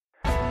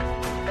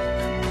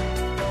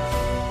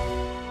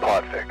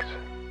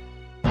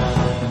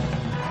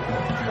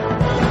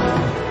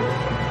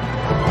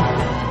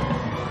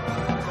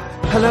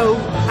Hello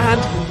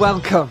and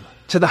welcome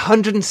to the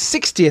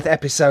 160th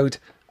episode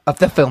of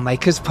the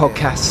Filmmakers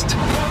Podcast.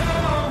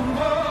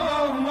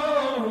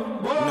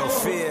 No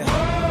fear.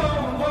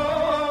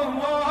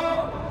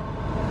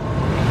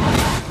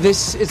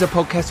 This is a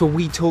podcast where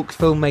we talk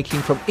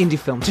filmmaking from indie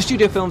film to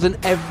studio films and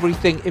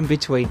everything in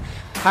between.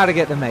 How to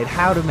get them made,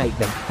 how to make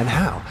them, and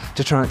how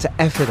to try not to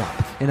F it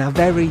up, in our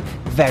very,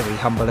 very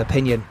humble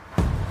opinion.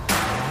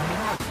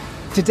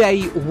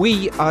 Today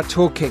we are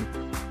talking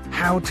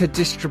how to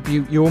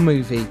distribute your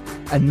movie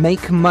and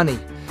make money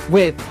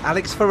with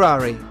Alex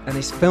Ferrari and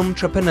his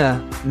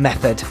Filmtrepreneur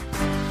method.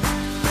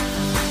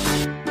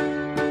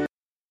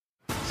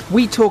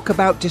 We talk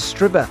about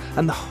Distributor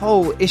and the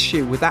whole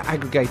issue with that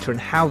aggregator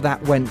and how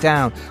that went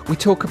down. We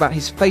talk about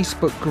his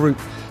Facebook group,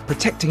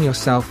 protecting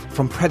yourself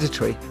from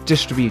predatory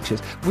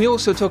distributors. We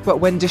also talk about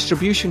when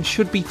distribution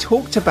should be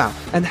talked about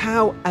and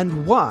how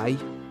and why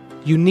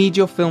you need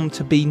your film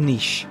to be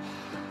niche.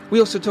 We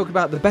also talk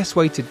about the best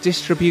way to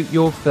distribute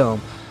your film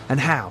and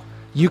how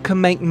you can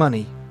make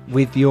money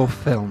with your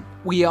film.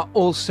 We are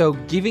also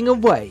giving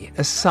away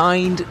a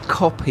signed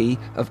copy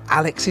of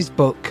Alex's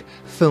book,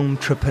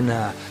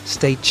 Filmtrepreneur.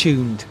 Stay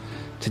tuned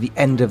to the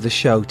end of the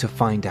show to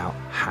find out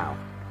how.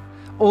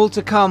 All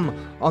to come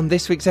on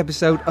this week's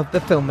episode of the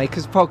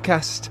Filmmakers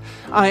Podcast.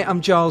 I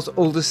am Giles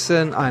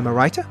Alderson. I'm a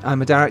writer,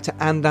 I'm a director,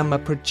 and I'm a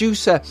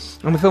producer.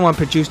 And the film I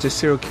produced, A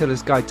Serial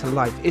Killer's Guide to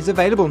Life, is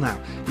available now.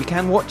 You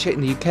can watch it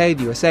in the UK,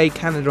 the USA,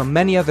 Canada, and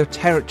many other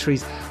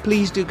territories.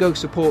 Please do go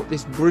support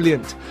this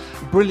brilliant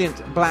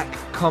black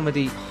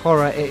comedy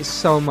horror. It is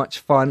so much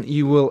fun.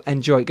 You will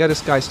enjoy it. Go to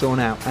Sky Store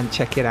now and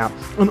check it out.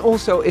 And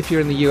also, if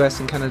you're in the US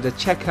and Canada,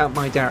 check out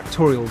my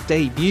directorial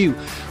debut,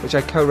 which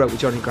I co-wrote with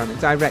Johnny Grant and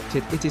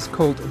directed. It is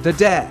called The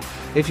Dare.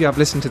 If you have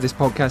listened to this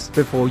podcast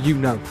before, you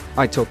know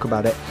I talk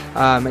about it.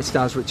 It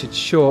stars Richard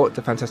Shaw,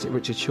 the fantastic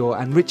Richard Shaw,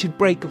 and Richard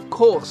Brake, of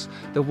course,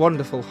 the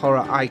wonderful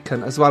horror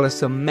icon, as well as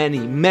some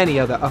many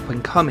other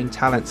up-and-coming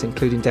talents,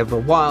 including Deborah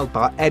Wilde,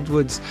 Bart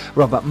Edwards,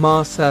 Robert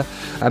Marser,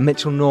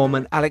 Mitchell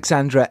Norman,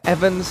 Alexandra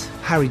Evans,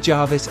 Harry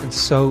Jarvis, and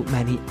so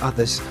many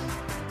others.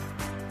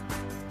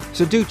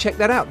 So do check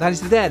that out. That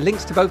is there.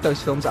 Links to both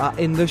those films are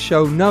in the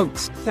show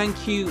notes.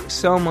 Thank you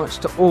so much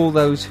to all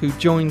those who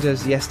joined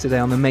us yesterday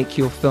on the Make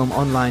Your Film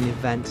online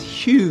event.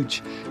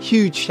 Huge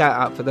shout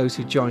out for those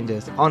who joined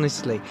us.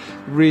 Honestly,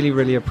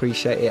 really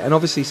appreciate it. And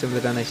obviously some of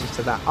the donations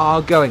to that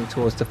are going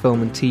towards the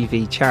Film and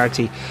TV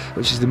charity,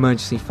 which is the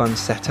emergency fund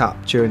set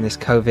up during this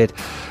COVID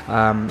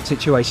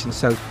situation.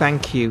 So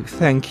thank you.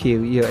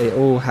 It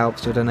all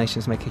helps. Your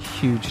donations make a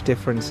huge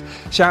difference.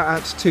 Shout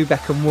outs to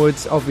Beckham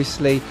Woods,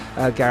 obviously,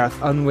 Gareth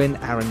Unwin,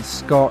 Aaron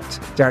Scott,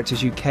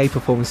 Directors UK,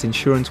 Performance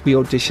Insurance, We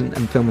Audition,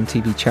 and Film and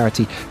TV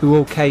Charity, who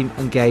all came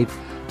and gave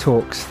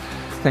talks.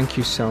 Thank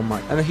you so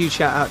much. And a huge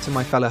shout out to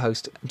my fellow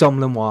host, Dom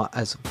Lenoir,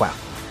 as well.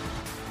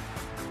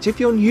 So if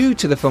you're new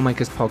to the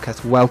Filmmakers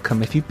Podcast,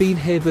 welcome. If you've been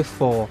here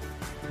before,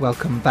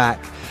 welcome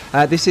back.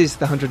 This is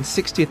the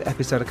 160th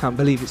episode. I can't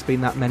believe it's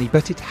been that many,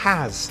 but it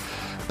has.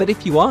 But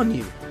if you are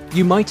new,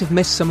 you might have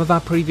missed some of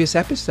our previous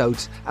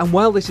episodes. And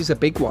while this is a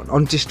big one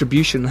on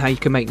distribution and how you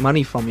can make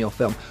money from your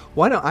film,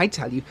 why don't I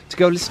tell you to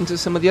go listen to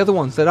some of the other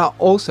ones that are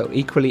also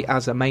equally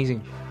as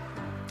amazing,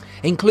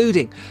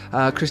 including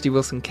Christy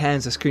Wilson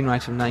Cairns, a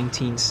screenwriter from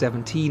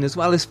 1917, as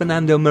well as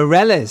Fernando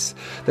Meirelles,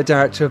 the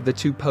director of The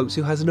Two Popes,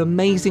 who has an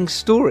amazing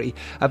story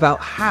about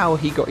how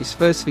he got his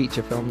first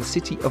feature film, The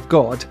City of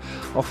God,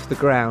 off the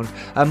ground.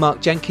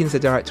 Mark Jenkins, the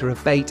director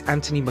of Bait,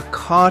 Anthony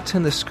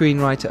McCartan, the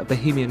screenwriter of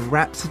Bohemian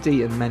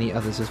Rhapsody, and many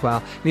others as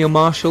well. Neil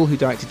Marshall, who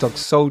directed Dog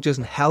Soldiers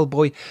and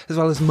Hellboy, as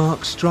well as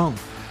Mark Strong,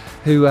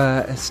 who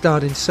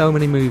starred in so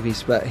many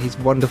movies, but he's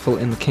wonderful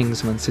in The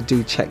Kingsman, so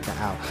do check that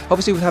out.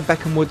 Obviously, we've had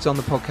Beckham Woods on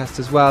the podcast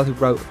as well, who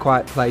wrote A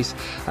Quiet Place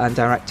and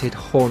directed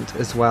Haunt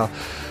as well.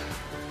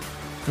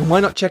 And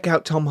why not check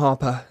out Tom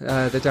Harper,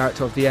 the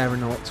director of The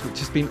Aeronauts, which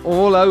has been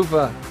all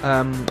over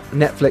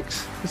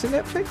Netflix. Is it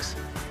Netflix?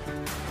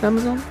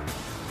 Amazon?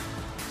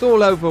 It's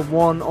all over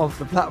one of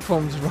the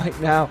platforms right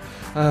now.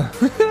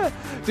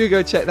 Do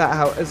go check that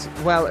out, as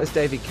well as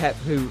David Koepp,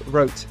 who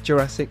wrote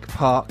Jurassic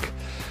Park.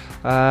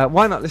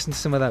 Why not listen to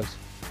some of those?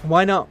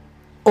 Why not?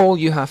 All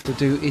you have to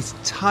do is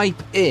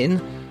type in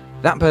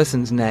that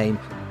person's name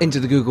into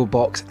the Google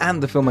box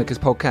and the Filmmakers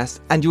Podcast,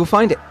 and you will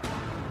find it.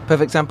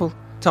 Perfect example,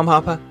 Tom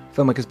Harper,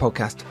 Filmmakers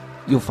Podcast.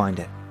 You'll find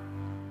it.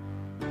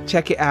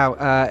 Check it out.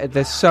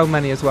 There's so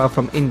many as well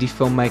from indie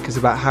filmmakers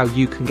about how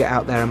you can get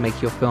out there and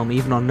make your film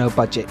even on no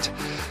budget.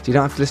 So you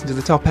don't have to listen to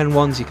the top end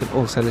ones. You can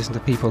also listen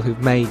to people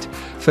who've made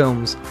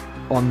films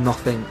on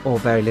nothing or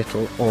very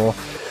little or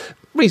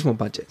reasonable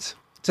budgets.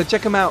 So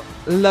check them out.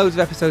 Loads of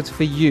episodes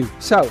for you.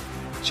 So,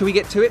 shall we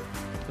get to it?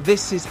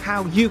 This is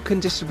how you can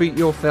distribute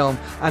your film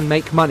and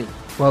make money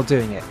while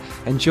doing it.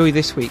 Enjoy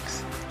this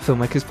week's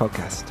Filmmakers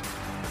Podcast.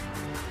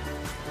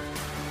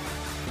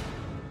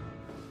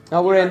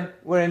 Oh, we're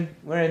in.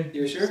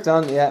 You sure? It's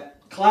done, yeah.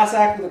 Class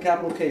act with a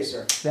capital K,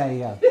 sir. There you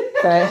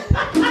go.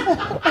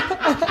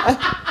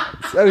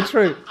 So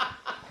true.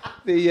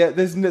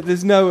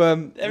 There's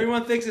no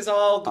Everyone thinks it's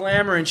all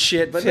glamour and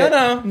shit, but shit.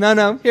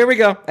 No. Here we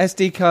go.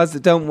 SD cards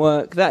that don't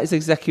work. That is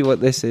exactly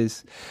what this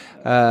is.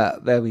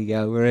 There we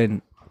go. We're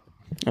in.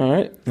 All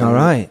right.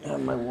 I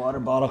have my water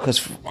bottle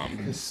because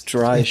it's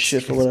dry as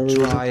shit or whatever. It's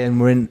dry, and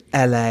we're in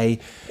LA.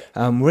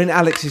 We're in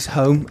Alex's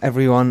home,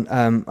 everyone.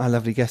 Our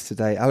lovely guest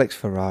today, Alex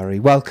Ferrari.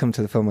 Welcome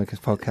to the Filmmakers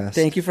Podcast.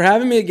 Thank you for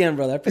having me again,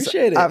 brother. I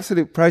appreciate it.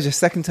 Absolute pleasure.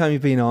 Second time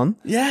you've been on.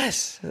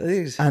 Yes, it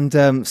is.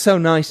 And so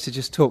nice to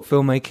just talk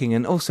filmmaking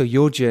and also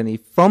your journey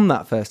from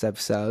that first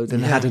episode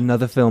and had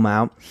another film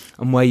out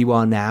and where you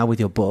are now with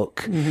your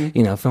book,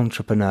 you know,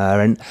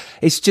 Filmtrepreneur. And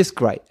it's just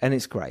great. And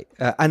it's great.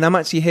 And I'm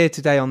actually here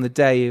today on the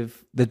day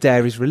of The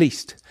Dare is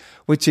released,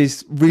 which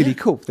is really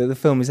cool that the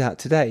film is out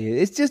today.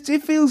 It's just,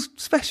 it feels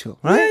special,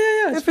 right?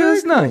 Yeah. It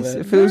feels nice. Man.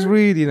 It feels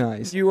really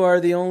nice. You are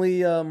the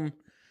only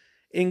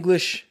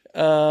English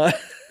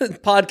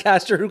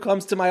podcaster who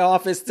comes to my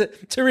office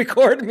to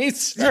record me,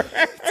 sir.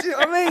 Do you know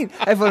what I mean?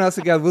 Everyone else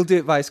would go, we'll do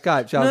it via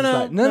Skype. Charles was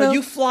like, no.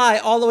 You fly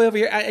all the way over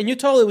here. And you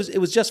told it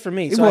was just for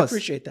me, so I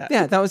appreciate that.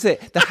 Yeah, that was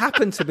it. There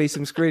happened to be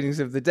some screenings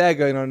of The Dare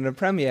going on in a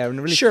premiere.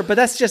 And really, sure, but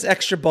that's just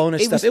extra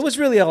bonus stuff. It was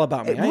really all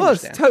about me. It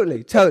was,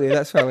 totally.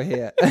 That's why we're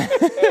here.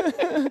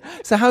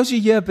 So how's your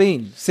year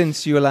been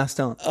since you were last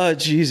on? Oh,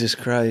 Jesus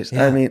Christ.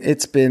 Yeah. I mean,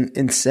 it's been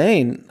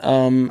insane.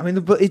 I mean,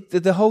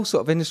 the whole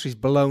sort of industry's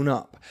blown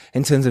up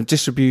in terms of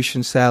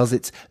distribution, sales.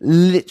 It's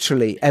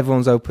literally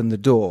everyone's opened the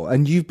door.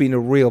 And you've been a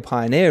real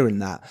pioneer in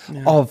that,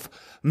 of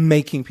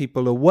making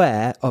people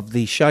aware of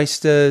the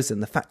shysters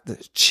and the fact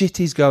that shit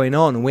is going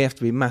on. And we have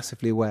to be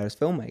massively aware as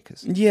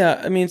filmmakers.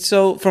 Yeah. I mean,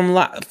 so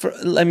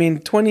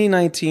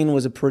 2019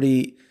 was a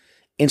pretty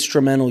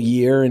instrumental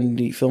year in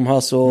the film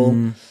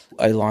hustle.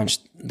 I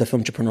launched the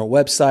Filmtrepreneur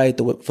website,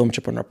 the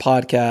Filmtrepreneur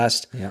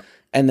podcast,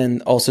 and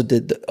then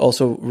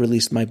also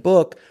released my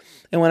book.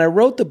 And when I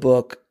wrote the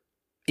book,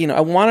 you know,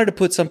 I wanted to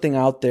put something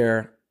out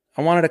there.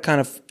 I wanted to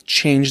kind of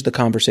change the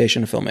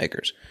conversation of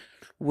filmmakers,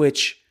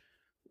 which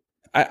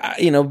I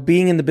you know,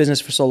 being in the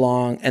business for so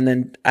long, and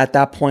then at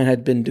that point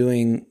had been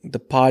doing the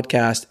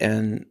podcast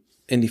and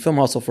indie film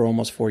hustle for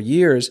almost 4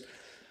 years.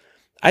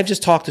 I've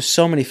just talked to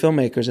so many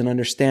filmmakers and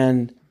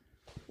understand.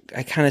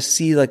 I kind of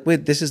see like,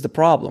 wait, this is the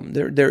problem.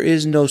 There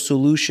is no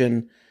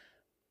solution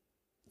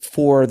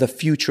for the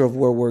future of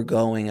where we're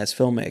going as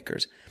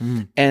filmmakers.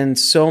 And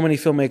so many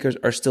filmmakers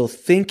are still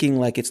thinking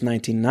like it's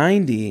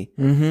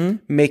 1990,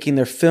 making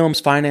their films,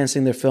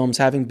 financing their films,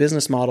 having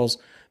business models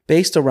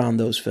based around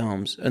those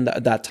films and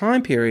that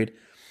time period,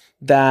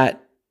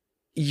 that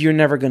you're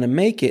never going to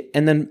make it.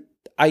 And then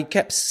I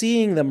kept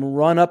seeing them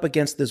run up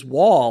against this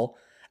wall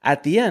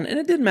at the end. And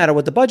it didn't matter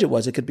what the budget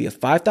was. It could be a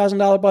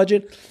 $5,000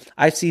 budget.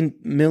 I've seen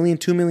 $1 million,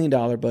 $2 million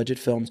budget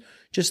films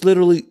just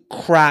literally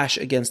crash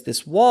against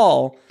this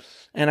wall.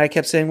 And I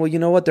kept saying, well, you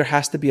know what? There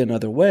has to be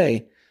another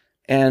way.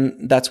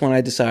 And that's when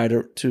I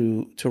decided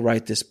to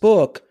write this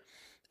book.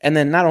 And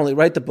then not only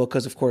write the book,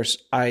 because of course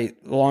I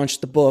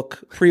launched the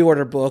book,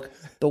 pre-order book,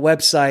 the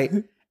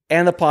website,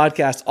 and the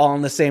podcast all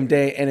on the same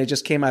day. And it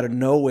just came out of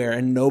nowhere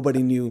and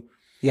nobody knew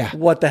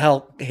what the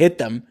hell hit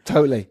them.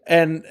 Totally.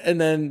 And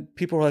then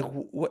people were like,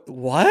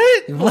 what?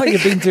 What?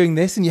 You've been doing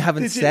this and you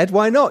haven't said?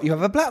 Why not? You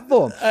have a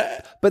platform.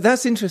 But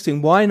that's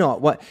interesting. Why not?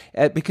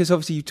 Because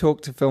obviously you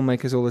talk to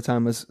filmmakers all the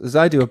time, as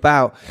I do,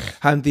 about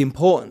how the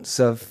importance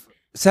of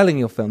selling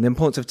your film, the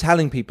importance of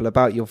telling people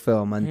about your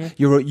film, and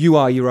you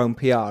are your own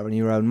PR and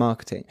your own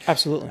marketing.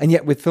 Absolutely. And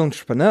yet with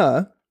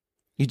Filmtrepreneur,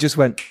 you just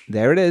went,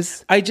 there it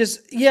is.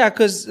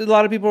 Because a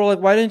lot of people were like,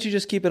 why didn't you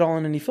just keep it all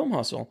in Indie Film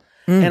Hustle?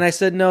 And I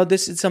said, no,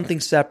 this is something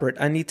separate.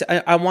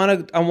 I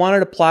wanted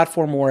a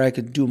platform where I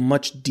could do a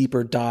much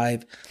deeper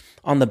dive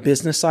on the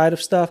business side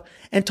of stuff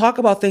and talk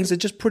about things that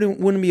just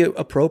wouldn't be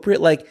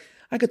appropriate. Like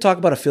I could talk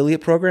about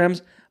affiliate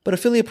programs, but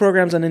affiliate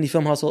programs on Indie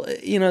Film Hustle,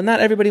 you know, not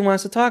everybody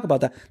wants to talk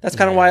about that. That's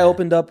kind of why I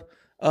opened up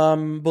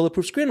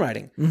Bulletproof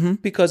Screenwriting,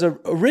 because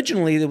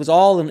originally it was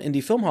all in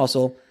Indie Film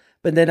Hustle,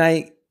 but then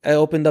I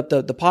opened up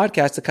the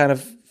podcast to kind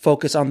of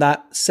focus on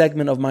that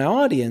segment of my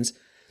audience.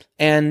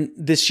 And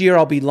this year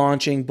I'll be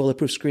launching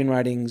Bulletproof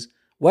Screenwriting's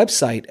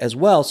website as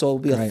well. So it'll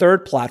be a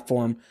third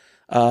platform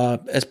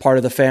as part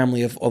of the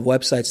family of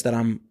websites that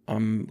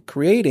I'm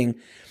creating.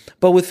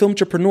 But with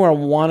Filmtrepreneur, I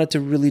wanted to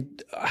really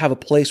have a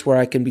place where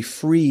I can be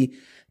free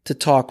to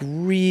talk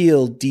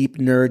real deep,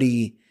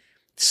 nerdy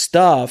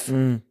stuff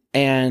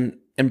and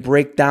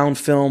break down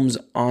films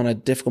on a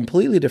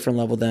completely different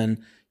level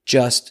than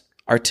just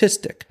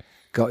artistic.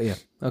 Got you.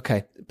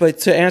 Okay. But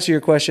to answer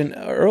your question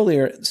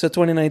earlier, so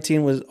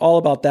 2019 was all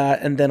about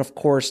that. And then, of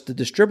course, the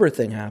distributor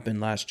thing happened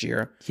last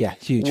year. Yeah,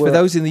 huge. For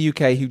those in the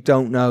UK who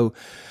don't know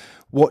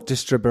what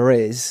distributor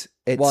is,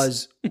 it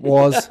was.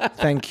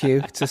 Thank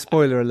you. It's a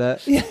spoiler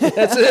alert.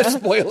 That's a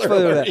spoiler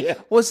alert. Yeah.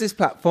 Was this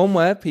platform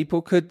where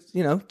people could,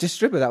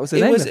 distribute? That was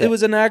the name of it. It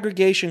was an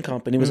aggregation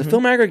company. It was a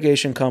film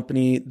aggregation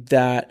company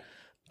that...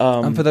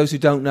 and for those who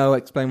don't know,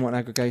 explain what an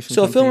aggregation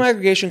company is. So a film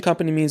aggregation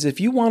company means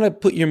if you want to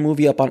put your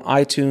movie up on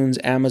iTunes,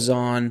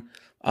 Amazon,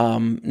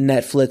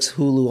 Netflix,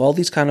 Hulu, all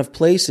these kind of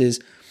places,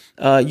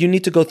 you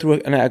need to go through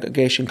an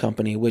aggregation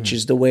company, which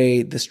is the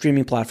way the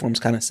streaming platforms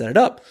kind of set it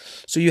up.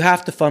 So you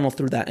have to funnel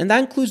through that. And that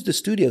includes the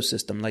studio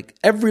system. Like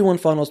everyone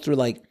funnels through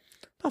like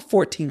about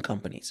 14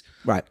 companies.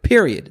 Right.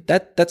 Period.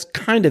 That's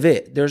kind of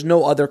it. There's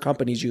no other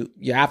companies.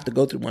 You have to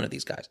go through one of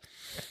these guys.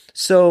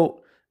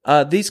 So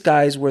these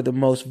guys were the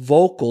most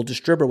vocal.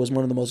 Distributor was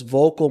one of the most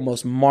vocal,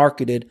 most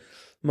marketed,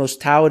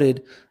 most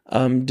touted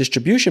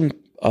distribution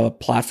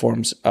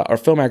platforms or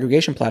film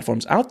aggregation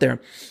platforms out there.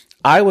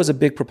 I was a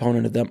big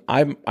proponent of them.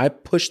 I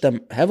pushed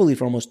them heavily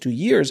for almost 2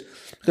 years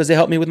because they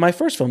helped me with my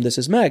first film, This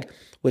Is Meg,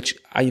 which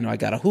I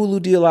got a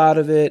Hulu deal out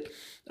of it.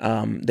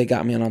 They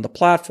got me on the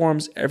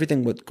platforms.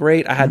 Everything was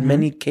great. I had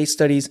many case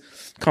studies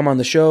come on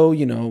the show,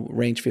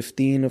 Range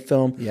 15 of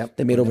film. Yep.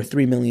 They made over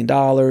 $3 million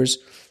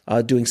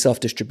doing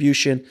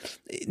self-distribution.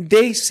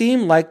 They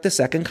seem like the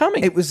second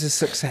coming. It was a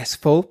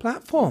successful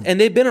platform.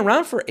 And they've been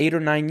around for 8 or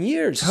 9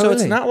 years. Totally. So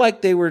it's not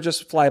like they were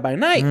just fly by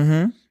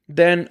night.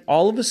 Then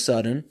all of a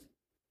sudden,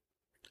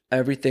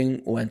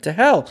 everything went to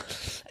hell.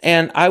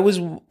 And I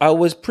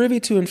was privy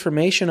to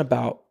information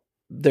about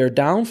their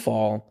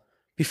downfall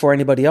before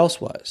anybody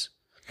else was.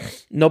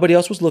 Nobody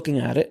else was looking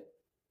at it,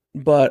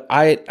 but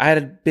I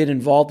had been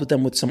involved with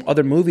them with some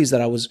other movies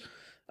that I was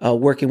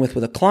working with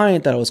a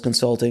client that I was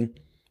consulting,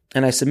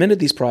 and I submitted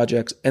these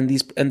projects, and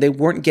they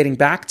weren't getting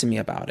back to me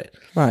about it.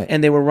 Right.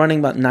 And they were running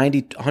about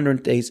 90,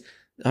 100 days,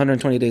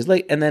 120 days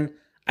late. And then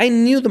I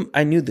knew them.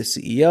 I knew the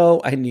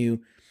CEO. I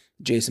knew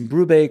Jason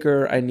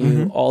Brubaker. I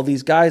knew all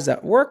these guys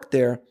that worked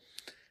there,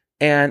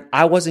 and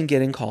I wasn't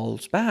getting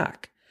calls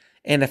back.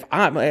 And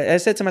I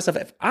said to myself,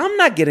 if I'm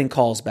not getting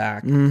calls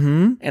back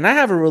and I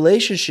have a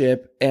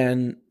relationship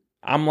and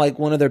I'm like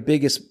one of their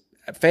biggest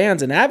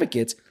fans and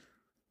advocates,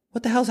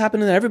 what the hell's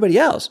happening to everybody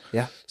else?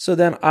 Yeah. So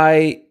then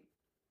I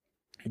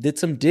did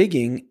some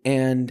digging,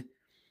 and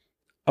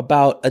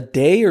about a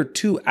day or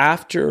two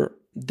after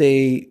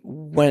they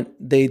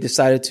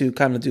decided to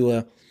kind of do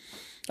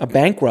a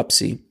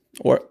bankruptcy,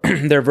 or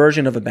their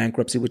version of a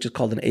bankruptcy, which is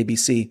called an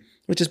ABC,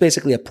 which is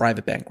basically a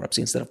private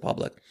bankruptcy instead of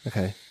public.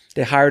 Okay.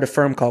 They hired a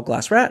firm called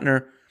Glass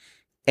Ratner,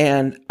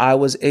 and I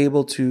was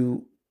able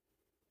to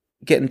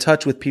get in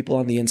touch with people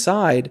on the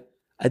inside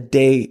a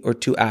day or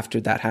two after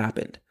that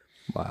happened.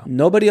 Wow.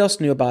 Nobody else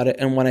knew about it.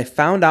 And when I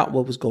found out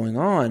what was going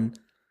on,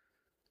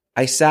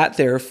 I sat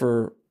there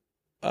for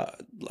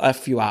a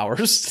few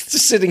hours,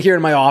 sitting here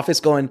in my office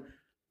going,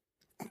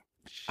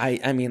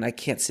 I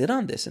can't sit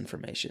on this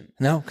information.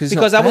 No,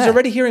 because I was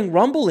already hearing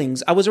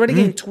rumblings. I was already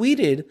getting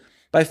tweeted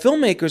by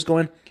filmmakers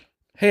going,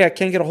 hey, I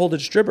can't get a hold of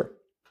distributor.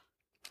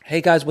 Hey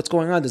guys, what's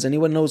going on? Does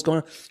anyone know what's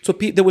going on? So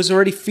there was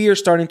already fear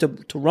starting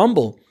to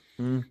rumble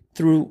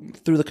through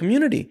the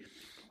community.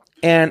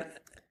 And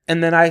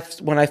then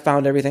when I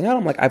found everything out,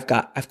 I'm like, I've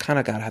kind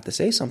of got to have to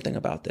say something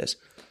about this.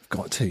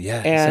 Got to,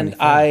 yeah. And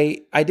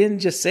I didn't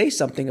just say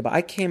something about.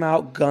 I came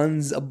out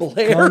guns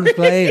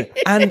a-blaring.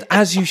 And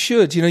as you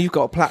should, you've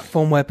got a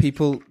platform where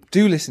people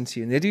do listen to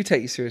you and they do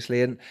take you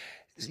seriously. And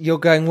you're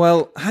going,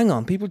 well, hang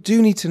on, people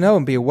do need to know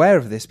and be aware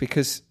of this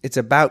because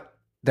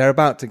they're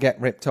about to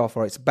get ripped off,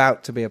 or it's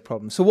about to be a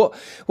problem. So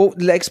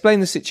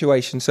explain the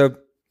situation. So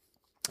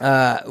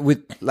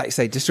with, like you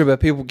say, distributor,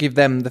 people give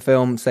them the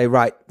film, say,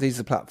 right, these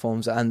are the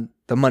platforms, and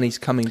the money's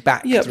coming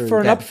back. Yeah,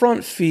 for an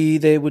upfront fee,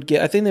 they would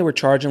get, I think they were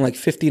charging like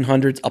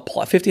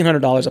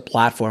 $1,500 a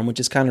platform, which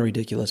is kind of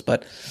ridiculous.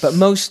 But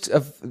most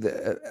of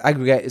the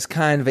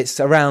aggregators it's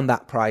around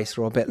that price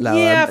or a bit lower.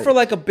 Yeah, for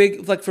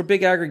for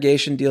big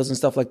aggregation deals and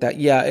stuff like that.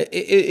 Yeah,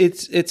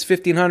 it's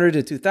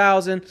 $1,500 to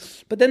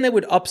 $2,000, but then they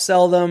would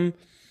upsell them.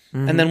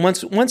 And then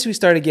once we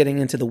started getting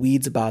into the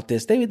weeds about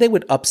this, they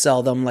would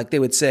upsell them. Like they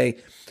would say,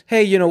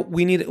 hey,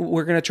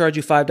 we're going to charge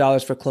you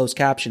 $5 for closed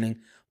captioning.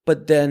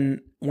 But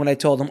then when I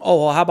told them,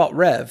 oh, well, how about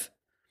Rev?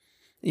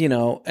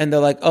 And they're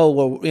like, oh,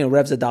 well,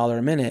 Rev's $1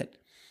 a minute.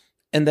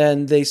 And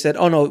then they said,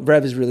 oh no,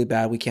 Rev is really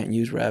bad. We can't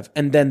use Rev.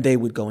 And then they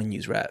would go and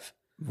use Rev.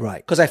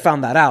 Right. Because I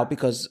found that out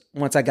because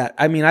once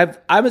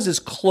I was as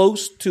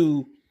close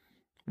to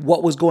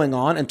what was going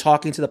on and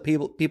talking to the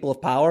people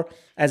of power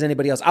as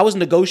anybody else. I was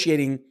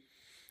negotiating.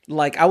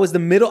 Like I was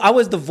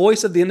the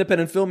voice of the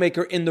independent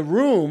filmmaker in the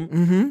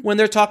room when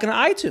they're talking to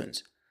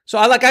iTunes. So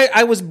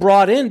I was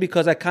brought in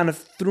because I kind of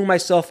threw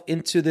myself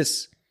into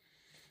this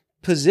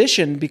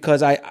position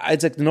because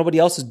it's like nobody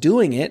else is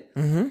doing it.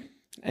 And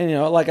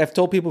like I've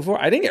told people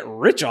before, I didn't get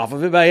rich off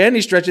of it by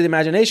any stretch of the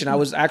imagination. I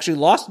was actually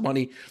lost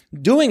money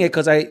doing it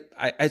because I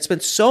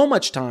spent so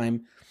much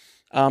time.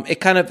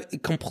 It kind of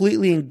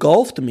completely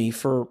engulfed me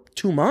for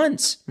 2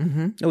 months.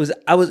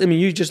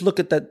 You just look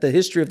at the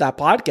history of that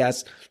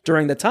podcast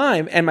during the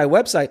time and my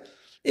website.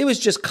 It was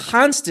just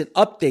constant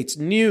updates,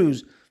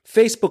 news,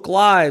 Facebook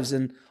Lives,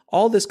 and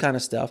all this kind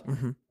of stuff.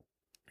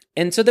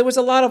 And so there was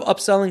a lot of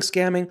upselling,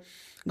 scamming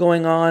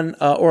going on,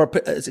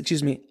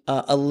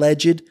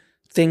 alleged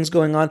things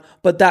going on.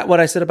 But what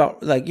I said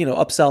about like,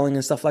 upselling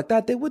and stuff like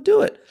that, they would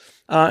do it.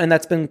 And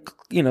that's been,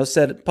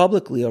 said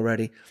publicly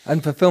already.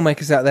 And for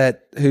filmmakers out there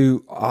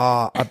who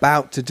are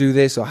about to do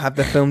this or have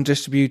their film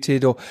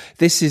distributed, or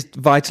this is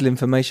vital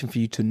information for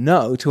you to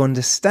know, to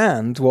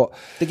understand what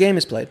the game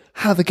is played,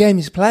 how the game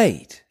is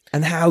played,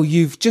 and how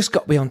you've just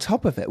got to be on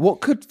top of it.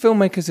 What could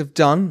filmmakers have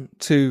done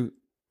to,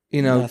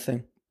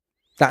 Nothing.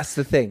 That's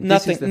the thing.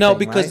 Nothing.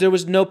 Because right? there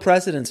was no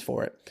precedence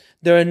for it.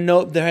 There had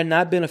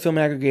not been a film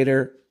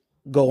aggregator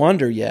go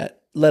under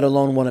yet, let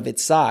alone one of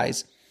its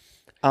size.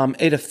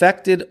 It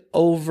affected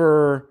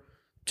over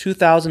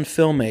 2,000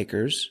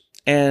 filmmakers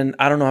and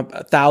I don't know,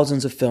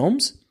 thousands of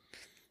films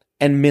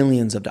and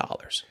millions of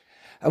dollars.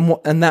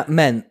 And that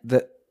meant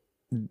that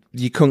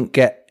you couldn't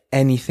get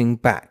anything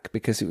back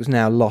because it was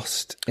now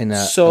lost in a.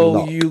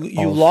 So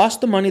you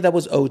lost the money that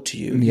was owed to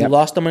you. Yep. You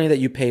lost the money that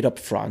you paid up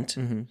front.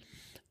 Mm-hmm.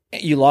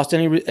 You lost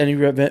any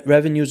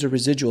revenues or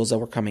residuals that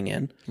were coming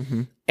in,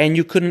 mm-hmm. and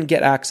you couldn't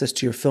get access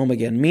to your film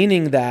again.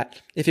 Meaning that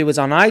if it was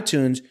on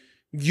iTunes,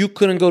 you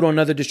couldn't go to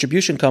another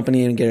distribution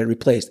company and get it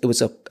replaced.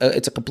 It's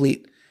a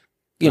complete,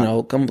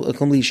 a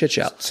complete shit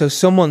show. So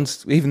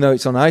even though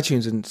it's on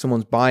iTunes and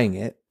someone's buying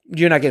it,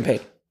 you're not getting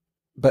paid.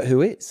 But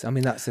who is? I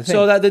mean, that's the thing.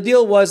 So that the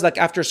deal was like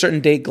after a certain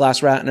date, Glass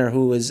Ratner,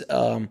 who was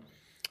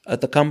at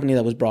the company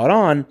that was brought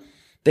on,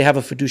 they have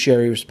a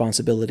fiduciary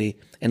responsibility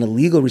and a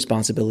legal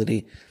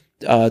responsibility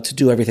to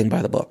do everything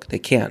by the book. They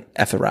can't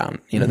F around.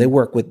 Mm-hmm. They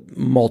work with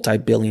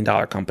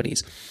multi-billion-dollar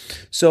companies.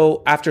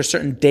 So after a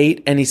certain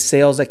date, any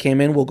sales that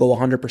came in will go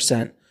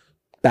 100%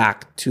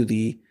 back to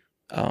the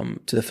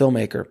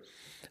filmmaker.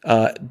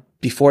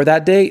 Before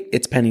that date,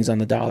 it's pennies on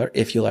the dollar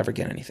if you'll ever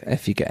get anything.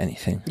 If you get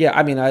anything. Yeah,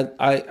 I mean,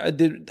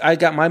 I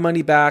got my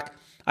money back.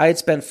 I had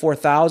spent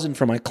 $4,000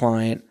 for my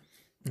client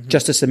mm-hmm.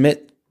 just to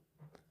submit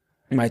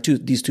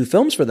these two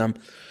films for them.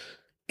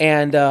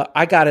 And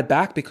I got it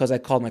back because I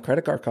called my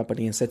credit card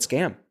company and said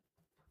scam.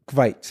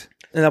 Great.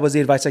 And that was the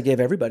advice I gave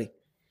everybody.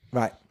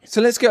 Right.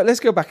 So let's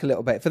go back a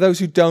little bit. For those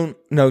who don't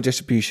know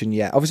distribution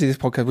yet, obviously this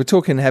podcast, we're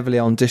talking heavily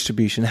on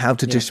distribution, how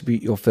to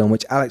distribute your film,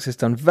 which Alex has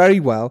done very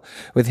well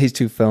with his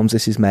two films,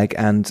 This Is Meg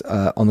and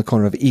On the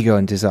Corner of Ego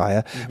and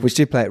Desire, mm-hmm. which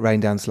did play at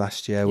Raindance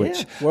last year.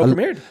 Which world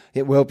premiered.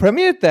 It world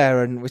premiered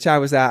there, and which I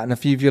was at, and a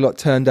few of you lot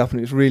turned up, and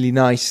it was really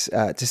nice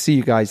to see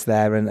you guys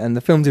there, and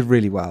the film did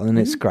really well, and mm-hmm.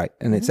 it's great,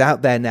 and mm-hmm. it's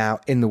out there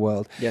now in the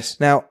world. Yes.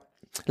 Now,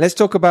 let's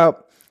talk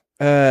about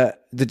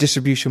the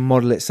distribution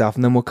model itself,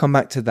 and then we'll come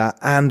back to that,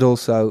 and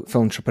also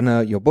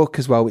Filmtrepreneur, your book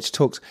as well, which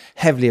talks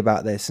heavily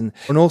about this, and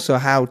also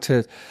how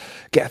to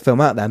get a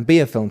film out there and be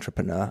a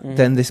filmtrepreneur. Mm-hmm.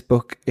 Then this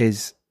book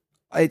it's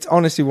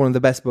honestly one of the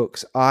best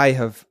books I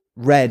have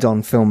read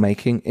on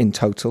filmmaking in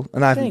total,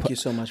 and thank you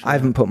so much. I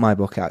haven't put my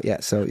book out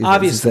yet, so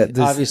obviously,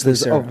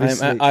 sir.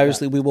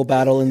 Obviously, we will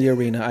battle in the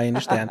arena. I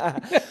understand.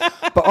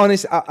 But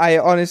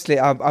honestly,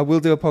 I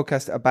will do a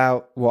podcast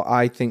about what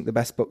I think the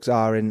best books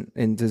are and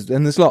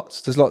there's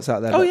lots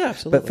out there. Oh yeah,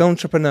 absolutely. But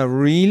Filmtrepreneur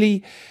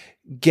really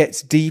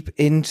gets deep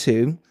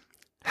into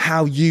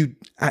how you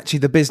actually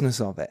the business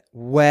of it,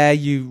 where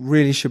you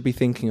really should be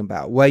thinking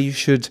about, where you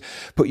should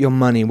put your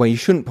money, where you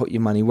shouldn't put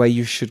your money, where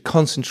you should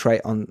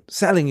concentrate on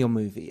selling your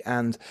movie,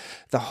 and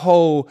the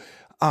whole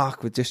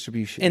arc with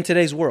distribution in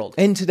today's world,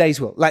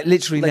 like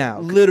literally now,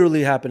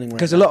 literally happening right now.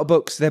 Because a lot of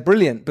books, they're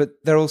brilliant, but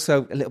they're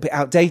also a little bit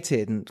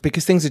outdated, and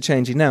because things are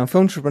changing now.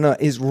 Filmtrepreneur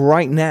is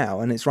right now,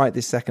 and it's right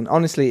this second.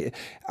 Honestly,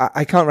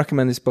 I can't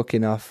recommend this book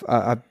enough.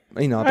 I've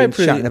been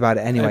chatting about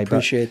it anyway. I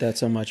appreciate that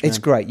so much, man. It's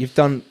great. You've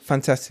done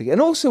fantastic.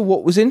 And also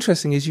what was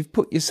interesting is you've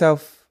put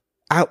yourself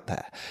out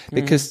there,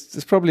 because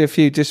there's probably a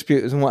few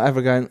distributors and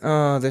whatever going,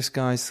 oh, this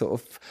guy's sort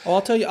of... Well,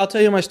 I'll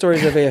tell you my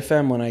stories of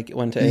AFM when I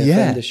went to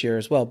AFM this year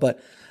as well.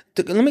 But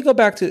let me go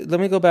back to the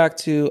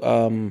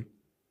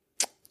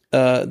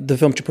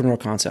Filmtrepreneur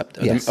concept,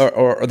 or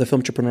the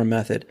Filmtrepreneur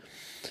method.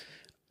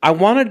 I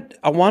wanted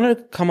to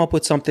come up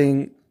with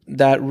something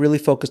that really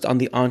focused on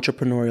the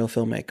entrepreneurial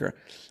filmmaker.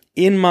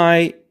 In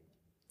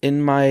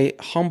my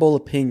humble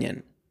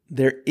opinion,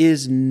 there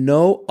is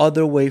no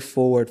other way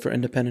forward for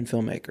independent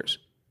filmmakers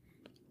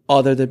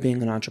other than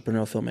being an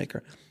entrepreneurial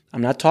filmmaker.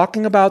 I'm not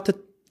talking about the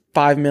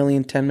 $5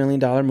 million, $10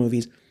 million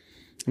movies.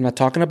 I'm not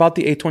talking about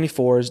the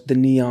A24s, the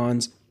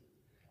Neons.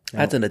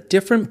 That's in a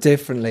different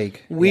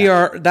league.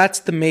 That's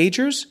the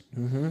majors,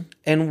 mm-hmm.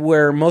 and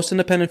where most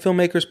independent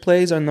filmmakers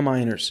plays are in the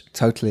minors.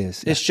 Totally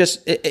is. It's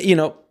just,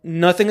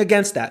 nothing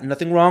against that,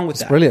 nothing wrong with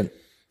that. It's brilliant.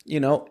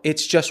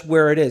 It's just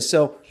where it is.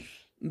 So,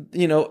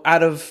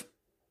 out of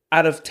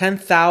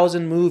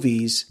 10,000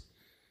 movies,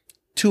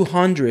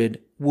 200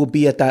 will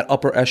be at that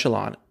upper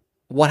echelon.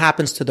 What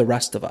happens to the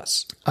rest of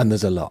us? And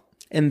there's a lot.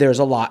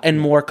 And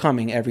more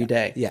coming every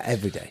day. Yeah,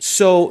 every day.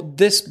 So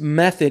this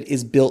method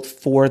is built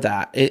for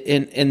that.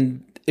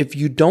 And if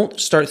you don't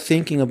start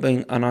thinking of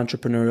being an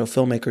entrepreneurial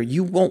filmmaker,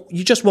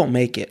 you just won't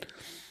make it.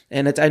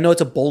 And I know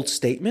it's a bold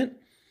statement.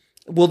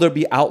 Will there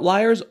be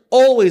outliers?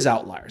 Always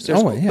outliers.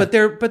 But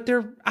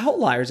they're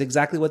outliers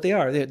exactly what they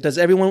are.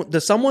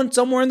 Does someone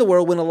somewhere in the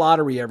world win a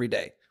lottery every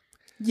day?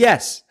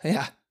 Yes.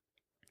 Yeah.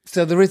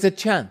 So there is a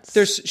chance.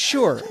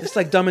 It's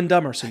like Dumb and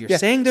Dumber. So you're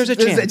saying there's a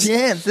chance.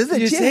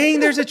 You're saying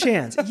there's a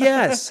chance.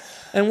 Yes.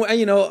 And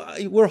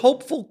we're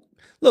hopeful.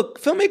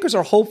 Look, filmmakers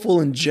are hopeful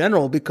in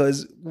general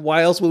because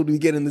why else would we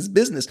get in this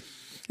business?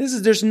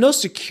 There's no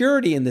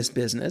security in this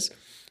business.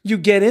 You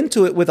get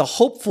into it with a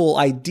hopeful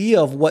idea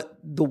of what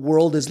the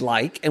world is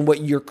like and what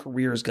your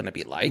career is going to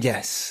be like.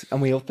 Yes.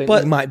 And we all think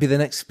we might be the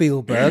next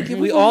Spielberg.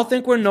 We all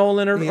think we're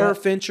Nolan or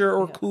Fincher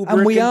or Kubrick.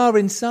 And we are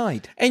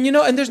inside. And,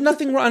 and there's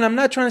nothing wrong. And I'm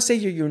not trying to say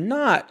you're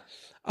not.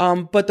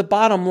 But the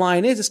bottom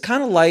line is, it's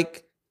kind of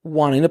like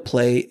wanting to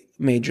play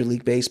Major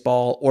League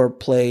Baseball or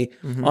play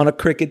on a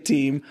cricket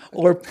team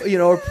or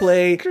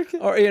play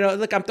or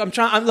look I'm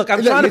trying to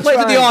play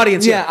to the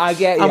audience here. Yeah, I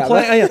get you. I'm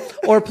playing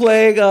or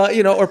playing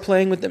or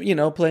playing with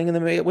them, playing in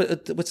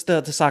the what's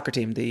the soccer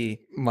team?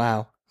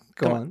 Wow.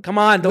 Come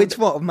on. Which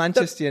one?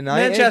 Manchester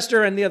United?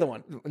 Manchester and the other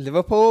one.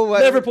 Liverpool?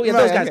 Liverpool, yeah,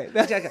 those right,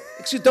 guys. okay.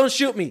 Excuse, don't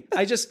shoot me.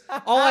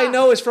 All I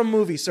know is from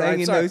movies, so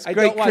I'm sorry. Those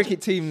great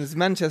cricket teams,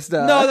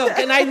 Manchester. No,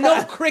 and I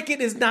know cricket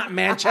is not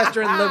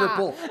Manchester and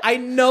Liverpool. I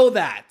know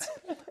that.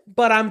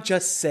 But I'm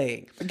just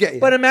saying.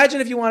 But imagine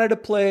if you wanted to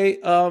play,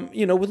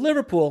 with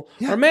Liverpool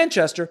or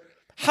Manchester.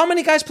 How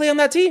many guys play on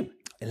that team?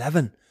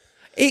 11.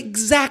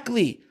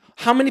 Exactly.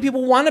 How many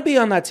people want to be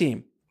on that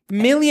team?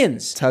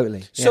 Millions.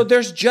 Totally. Yeah. So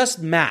there's just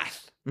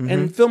math.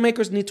 And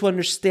filmmakers need to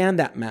understand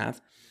that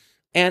math.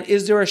 And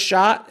is there a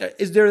shot?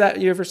 Is there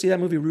that? You ever see that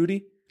movie,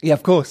 Rudy? Yeah,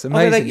 of course.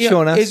 Amazing.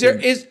 Sean Astin.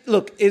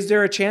 Is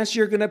there a chance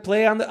you're going to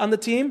play on the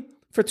team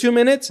for 2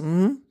 minutes?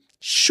 Mm-hmm.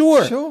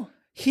 Sure.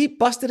 He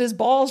busted his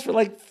balls for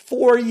like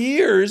 4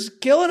 years,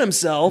 killing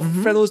himself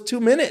for those 2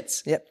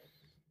 minutes. Yep.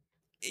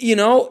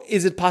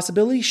 Is it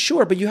possibility?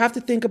 Sure, but you have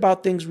to think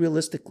about things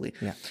realistically.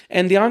 Yeah.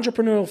 And the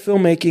entrepreneurial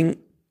filmmaking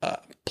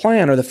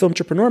plan or the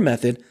Filmtrepreneur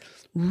method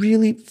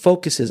really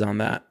focuses on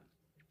that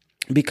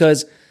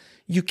because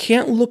you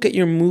can't look at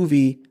your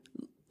movie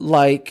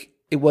like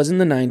it was in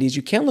the 90s.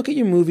 You can't look at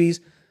your movies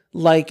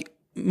like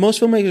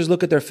most filmmakers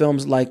look at their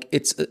films like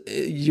it's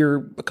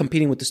you're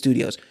competing with the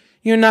studios.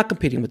 You're not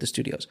competing with the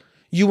studios.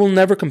 You will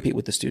never compete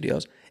with the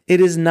studios.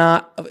 It is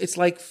not. It's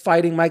like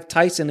fighting Mike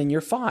Tyson in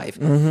year 5.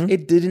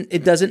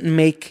 It doesn't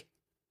make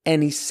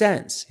any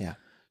sense. Yeah.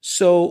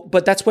 So,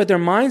 but that's what their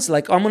mind's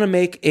like. I'm going to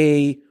make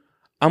a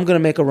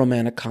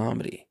romantic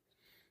comedy,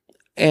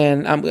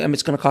 and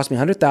it's going to cost me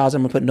 $100,000.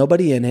 I'm going to put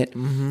nobody in it,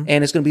 and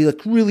it's going to be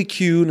like really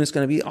cute, and it's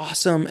going to be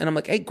awesome. And I'm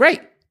like, hey, great,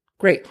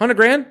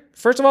 $100,000.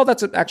 First of all,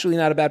 that's actually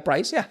not a bad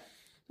price. Yeah.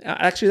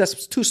 Actually,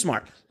 that's too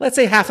smart. Let's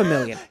say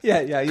 $500,000.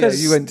 Yeah.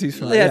 You went too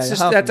smart. Yeah,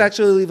 that's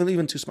actually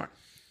even too smart.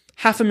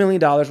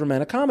 $500,000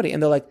 romantic comedy,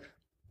 and they're like,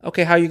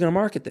 "Okay, how are you going to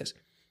market this?"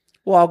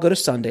 Well, I'll go to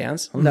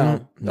Sundance.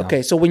 No.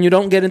 Okay, so when you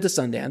don't get into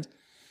Sundance,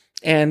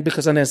 and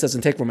because Sundance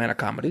doesn't take romantic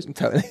comedies,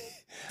 totally.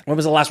 When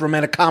was the last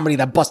romantic comedy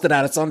that busted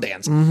out at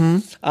Sundance?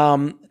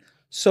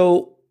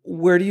 So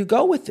where do you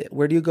go with it?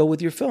 Where do you go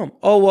with your film?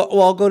 Oh,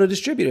 well, I'll go to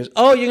distributors.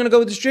 Oh, you're going to go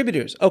with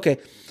distributors. Okay,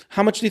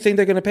 how much do you think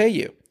they're going to pay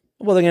you?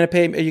 Well, they're going to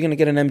pay. Are you going to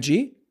get an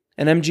MG?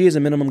 An MG is a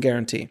minimum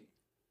guarantee.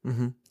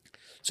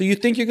 So you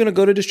think you're going to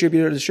go to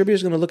distributor? The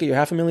distributor's going to look at your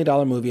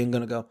 $500,000 movie and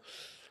going to go,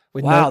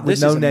 "Wow,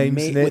 this is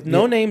amazing." With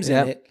no names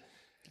in it,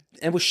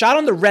 and was shot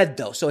on the red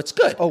though, so it's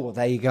good. Oh well,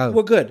 there you go.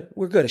 We're good.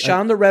 It's shot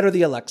on the red or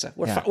the Alexa.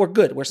 We're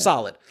good. We're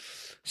solid.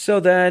 So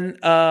then,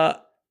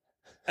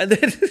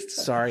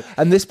 sorry.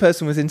 And this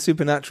person was in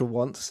Supernatural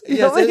once.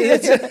 Yes,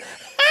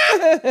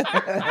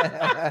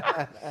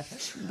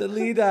 the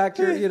lead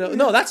actor,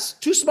 no, that's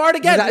too smart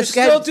again. You're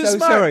still too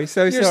smart.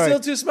 You're still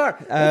too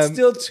smart. It's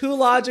still too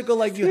logical.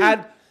 Like you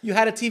had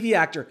a TV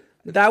actor.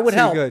 That would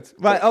help. Good.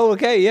 Right. Oh,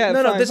 okay. Yeah.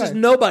 No, this is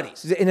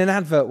nobody's. Is it in an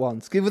advert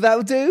once? That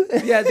would do?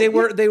 Yeah, they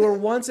were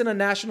once in a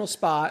national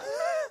spot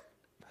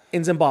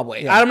in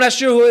Zimbabwe. Yeah. I'm not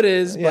sure who it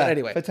is, but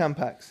anyway. For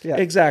Tampax. Yeah.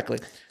 Exactly.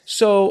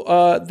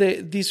 So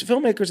these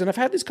filmmakers, and I've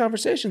had these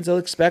conversations, they'll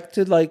expect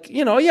to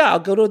I'll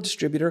go to a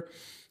distributor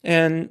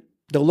and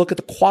they'll look at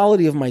the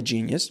quality of my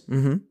genius,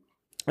 and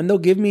they'll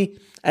give me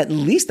at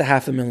least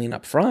 $500,000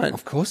 up front.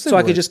 Of course,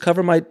 I could just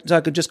cover my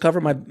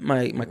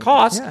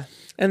costs,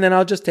 and then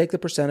I'll just take the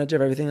percentage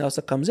of everything else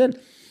that comes in.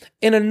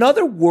 In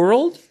another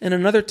world, in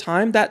another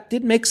time, that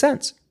did make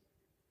sense.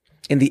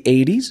 In the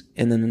 80s,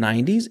 and in the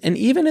 90s, and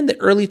even in the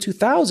early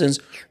 2000s,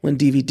 when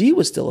DVD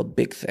was still a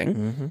big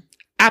thing,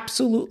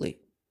 absolutely.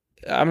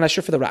 I'm not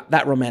sure for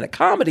that romantic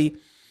comedy,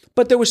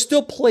 but there were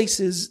still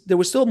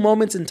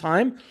moments in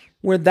time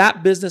where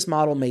that business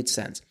model made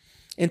sense.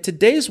 In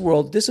today's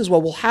world, this is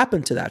what will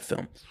happen to that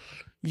film.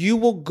 You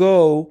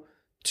will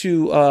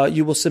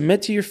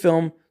submit to your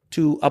film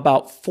to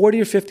about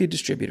 40 or 50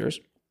 distributors.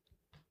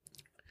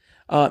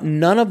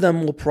 None of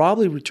them will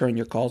probably return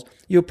your calls.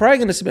 You're probably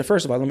going to submit,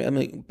 first of all, let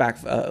me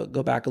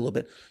go back a little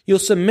bit. You'll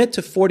submit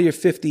to 40 or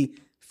 50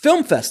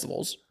 film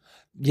festivals.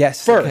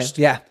 Yes. First.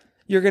 Okay. Yeah.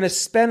 You're going to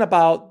spend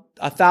about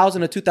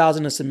 $1,000 to $2,000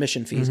 in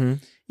submission fees.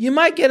 You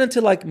might get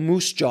into like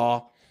Moose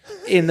Jaw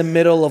in the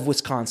middle of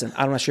Wisconsin.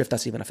 I'm not sure if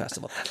that's even a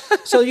festival.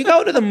 So you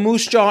go to the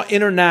Moose Jaw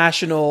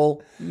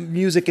International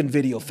Music and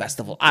Video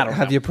Festival. I don't know.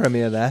 Have your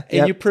premiere there.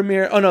 And you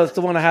premiere, oh no, it's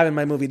the one I have in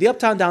my movie, the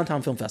Uptown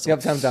Downtown Film Festival.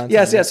 The Uptown Downtown.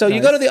 Yes. So nice.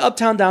 you go to the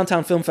Uptown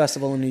Downtown Film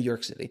Festival in New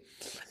York City,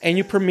 and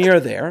you premiere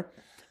there.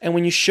 And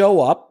when you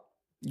show up,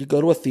 you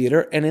go to a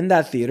theater, and in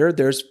that theater,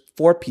 there's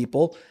 4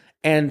 people,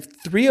 and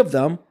 3 of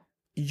them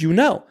you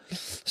know.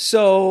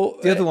 So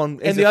the other one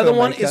is and the other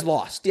one is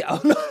lost. Yeah.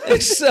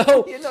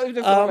 So You're not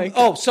even a filmmaker.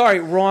 oh, sorry,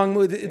 wrong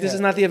movie. This is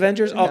not the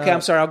Avengers. Okay,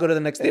 I'm sorry. I'll go to the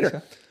next theater.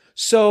 Sure.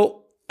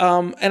 So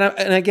and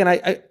again,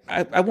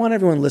 I want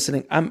everyone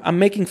listening. I'm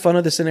making fun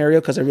of the scenario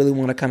because I really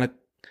want to kind of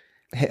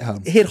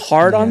hit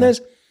hard on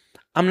this.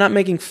 I'm not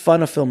making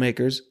fun of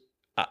filmmakers.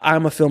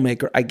 I'm a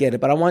filmmaker. I get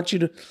it, but I want you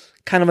to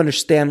kind of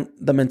understand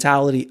the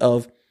mentality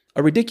of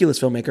a ridiculous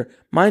filmmaker.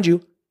 Mind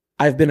you,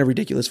 I've been a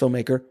ridiculous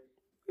filmmaker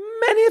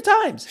many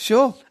times.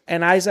 Sure.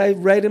 And as I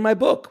read in my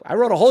book, I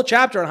wrote a whole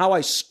chapter on how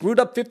I screwed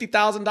up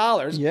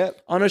 $50,000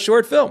 on a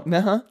short film.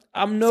 Uh-huh.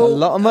 It's a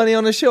lot of money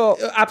on a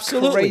short.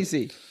 Absolutely.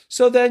 Crazy.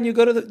 So then you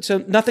go to so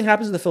nothing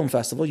happens at the film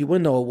festival. You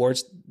win no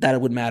awards. That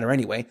it would matter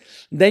anyway.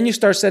 Then you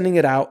start sending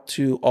it out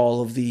to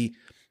all of the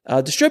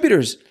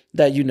distributors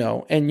that you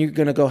know. And you're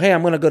going to go, hey,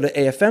 I'm going to go to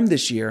AFM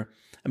this year,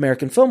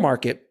 American Film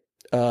Market,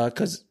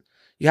 because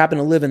you happen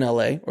to live in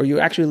LA, or you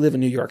actually live in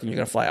New York and you're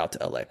going to fly out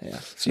to LA. Yeah.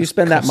 So you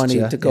spend that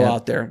money to go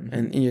out there,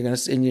 and you're going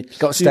to, and you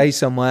got to stay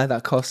somewhere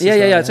that costs.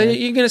 Yeah. So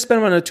you're going to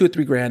spend around $2 or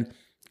 $3 grand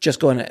just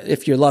going,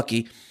 if you're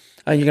lucky.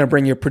 You're going to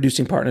bring your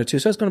producing partner too.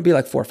 So it's going to be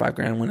like $4 or $5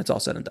 grand when it's all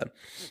said and done.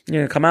 You're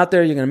going to come out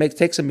there, you're going to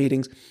take some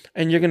meetings,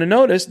 and you're going to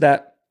notice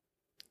that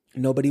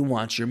nobody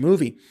wants your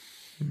movie.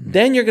 Mm-hmm.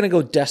 Then you're going to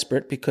go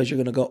desperate because you're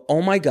going to go,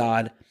 oh my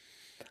God,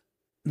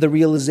 the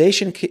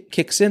realization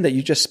kicks in that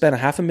you just spent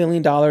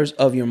 $500,000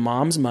 of your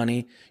mom's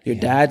money, your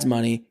dad's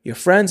money, your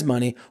friend's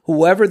money,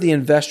 whoever the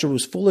investor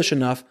was foolish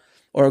enough,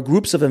 or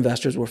groups of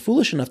investors were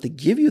foolish enough to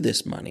give you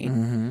this money,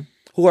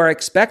 who are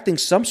expecting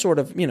some sort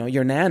of,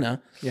 your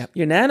Nana. Yep.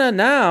 Your Nana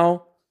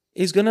now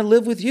is going to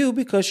live with you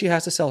because she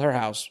has to sell her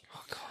house.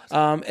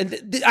 Oh,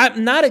 and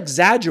I'm not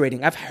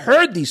exaggerating. I've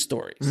heard these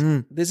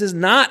stories. This is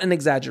not an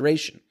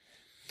exaggeration.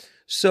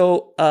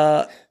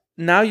 So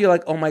now you're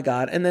like, oh my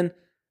God. And then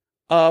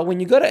when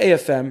you go to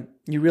AFM,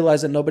 you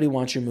realize that nobody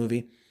wants your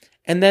movie.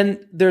 And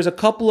then there's a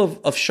couple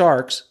of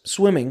sharks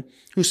swimming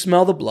who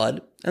smell the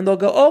blood, and they'll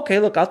go, oh, okay,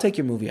 look, I'll take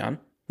your movie on.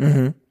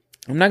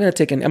 Mm-hmm. I'm not going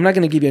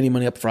to give you any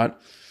money up front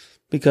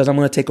because I'm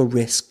going to take a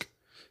risk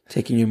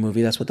taking your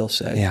movie. That's what they'll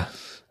say. Yeah.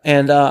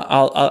 And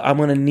I'm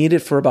going to need it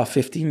for about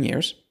 15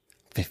 years.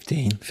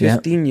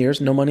 15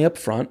 years, no money up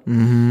front.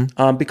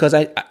 Mm-hmm. Because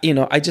I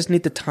just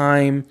need the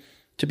time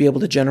to be able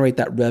to generate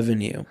that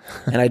revenue.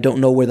 And I don't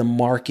know where the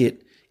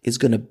market is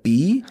going to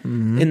be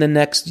in the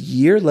next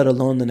year, let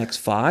alone the next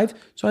 5.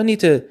 So I need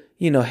to,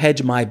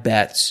 hedge my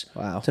bets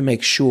to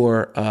make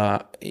sure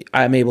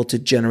I'm able to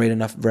generate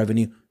enough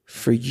revenue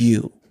for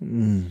you.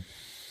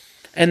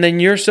 And then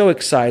you're so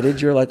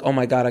excited. You're like, oh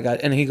my God,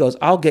 and he goes,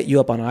 I'll get you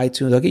up on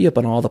iTunes. I'll get you up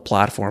on all the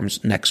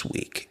platforms next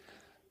week.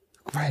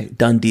 Great.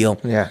 Done deal.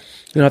 Yeah.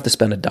 You don't have to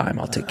spend a dime.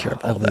 I'll take care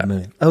of all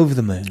that. Over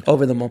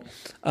the moon.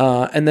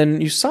 And then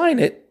you sign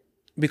it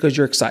because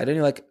you're excited.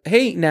 You're like,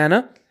 hey,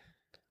 Nana,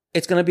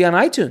 it's going to be on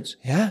iTunes.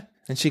 Yeah.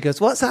 And she goes,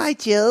 what's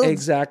iTunes?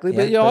 Exactly.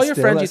 But all your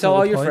friends, you tell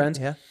all your friends.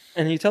 Yeah.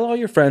 And you tell all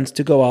your friends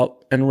to go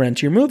out and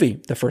rent your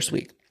movie the first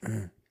week.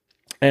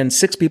 And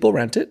 6 people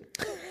rent it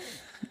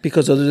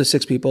because those are the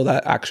 6 people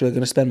that actually are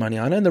going to spend money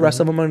on it. And the rest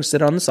of them are going to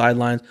sit on the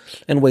sidelines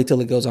and wait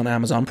till it goes on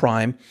Amazon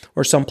Prime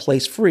or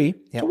someplace free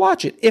to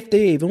watch it, if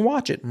they even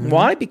watch it.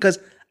 Why? Because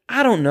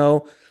I don't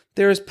know.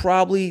 There's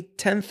probably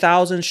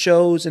 10,000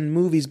 shows and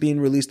movies being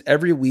released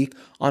every week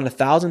on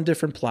 1,000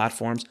 different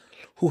platforms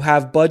who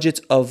have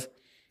budgets of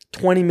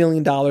 $20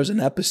 million an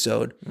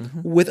episode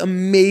with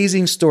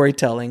amazing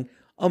storytelling,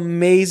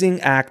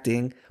 amazing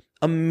acting,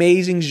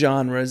 amazing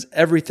genres,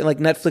 everything. Like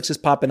Netflix is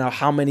popping out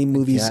how many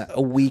movies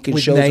a week and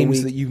with shows a week. With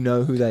names that you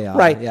know who they are.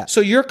 Right. Yeah.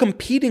 So you're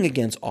competing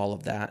against all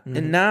of that.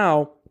 And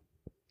now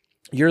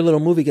your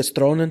little movie gets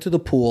thrown into the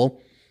pool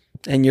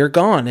and you're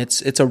gone.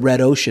 It's a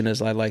red ocean,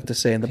 as I like to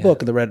say in the book,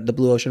 the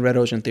blue ocean, red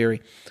ocean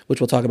theory, which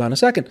we'll talk about in a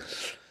second.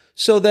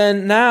 So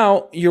then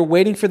now you're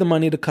waiting for the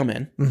money to come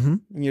in.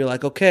 And you're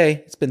like,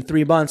 okay, it's been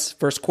 3 months,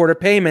 first quarter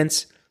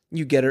payments.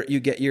 You get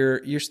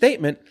your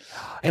statement.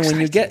 And when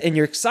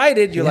you're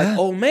excited, you're like,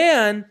 oh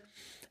man.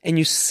 And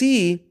you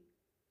see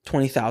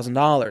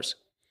 $20,000.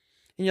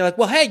 And you're like,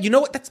 well, hey, you know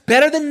what? That's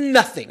better than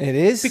nothing. It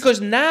is. Because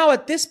now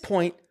at this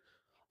point,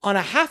 on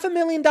a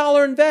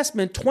 $500,000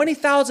 investment,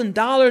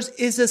 $20,000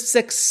 is a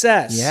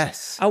success.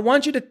 Yes. I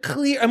want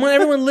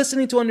everyone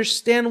listening to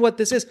understand what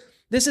this is.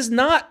 This is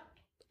not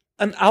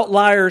an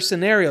outlier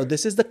scenario.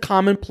 This is the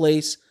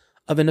commonplace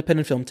of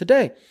independent film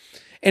today.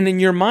 And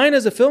in your mind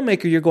as a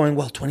filmmaker, you're going,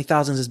 well,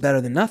 20,000 is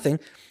better than nothing.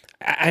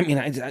 I mean,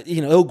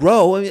 it'll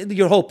grow. I mean,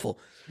 you're hopeful.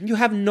 You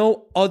have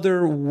no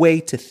other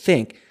way to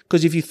think.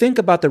 Because if you think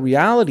about the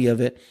reality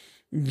of it,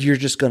 you're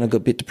just going to go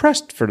be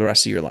depressed for the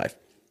rest of your life.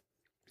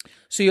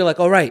 So you're like,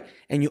 all right.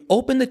 And you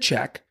open the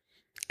check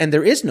and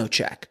there is no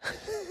check.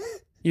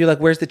 You're like,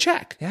 where's the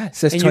check? Yeah, it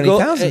says and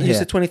 20,000 You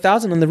said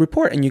 20,000 on the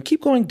report, and you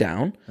keep going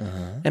down.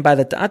 And by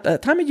at the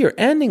time of year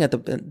ending,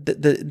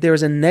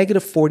 there's a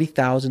negative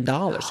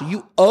 $40,000. So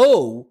you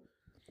owe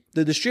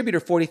the distributor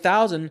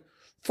 $40,000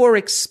 for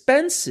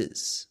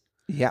expenses.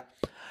 Yeah.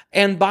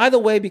 And by the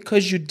way,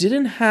 because you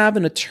didn't have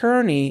an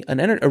attorney,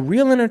 a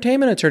real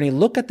entertainment attorney,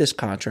 look at this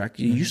contract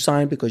you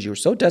signed because you were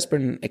so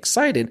desperate and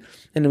excited,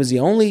 and it was the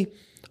only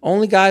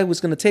guy who was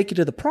going to take you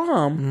to the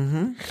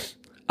prom.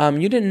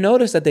 You didn't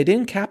notice that they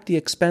didn't cap the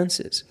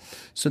expenses.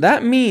 So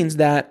that means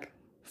that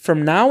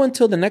from now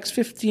until the next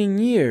 15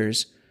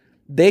 years,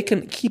 they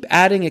can keep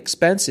adding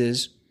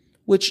expenses,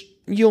 which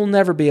you'll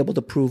never be able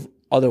to prove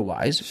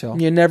otherwise. Sure.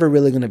 You're never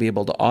really going to be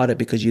able to audit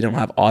because you don't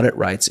have audit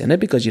rights in it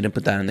because you didn't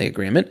put that in the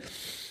agreement.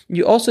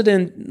 You also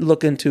didn't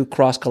look into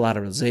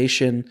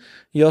cross-collateralization.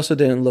 You also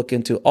didn't look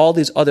into all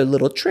these other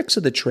little tricks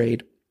of the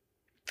trade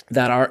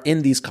that are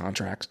in these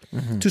contracts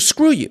to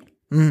screw you.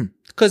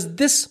 Because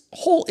this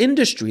whole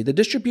industry, the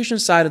distribution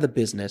side of the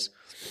business,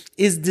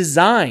 is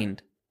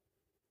designed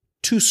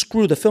to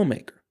screw the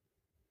filmmaker.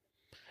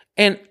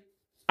 And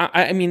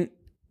I mean,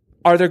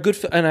 are there good,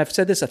 and I've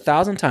said this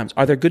 1,000 times,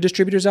 are there good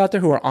distributors out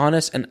there who are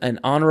honest and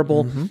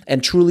honorable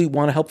and truly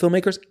want to help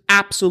filmmakers?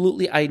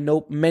 Absolutely. I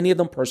know many of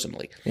them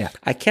personally. Yeah.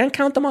 I can't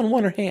count them on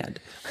one hand.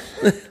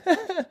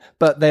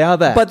 But they are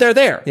there. But they're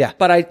there. Yeah.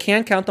 But I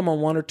can count them on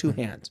one or two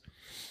hands.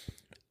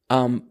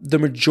 The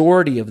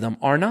majority of them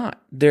are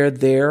not. They're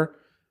there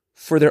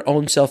for their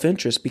own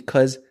self-interest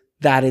because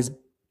that is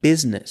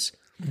business.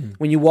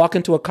 When you walk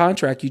into a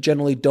contract, you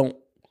generally don't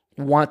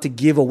want to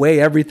give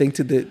away everything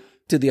to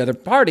the other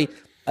party.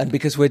 And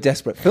because we're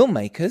desperate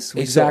filmmakers,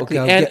 we Exactly.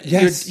 sort of go, And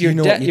yes, you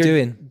know what you're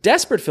doing.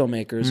 Desperate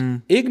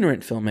filmmakers,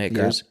 ignorant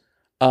filmmakers,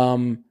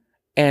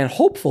 and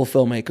hopeful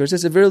filmmakers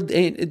is a very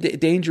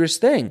dangerous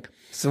thing.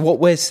 So what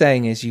we're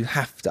saying is you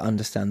have to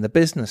understand the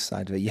business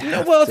side of it.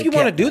 If you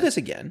want to do this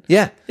again,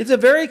 it's a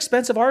very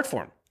expensive art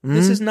form.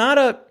 This is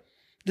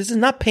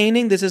not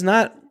painting. This is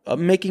not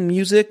making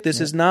music.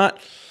 This is not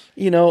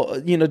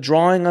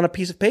drawing on a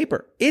piece of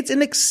paper. It's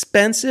an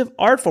expensive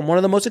art form, one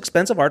of the most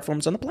expensive art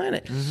forms on the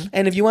planet.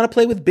 And if you want to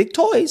play with big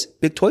toys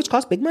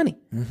cost big money.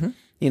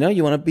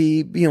 You want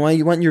you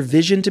want your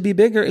vision to be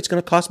bigger, it's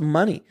going to cost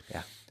money.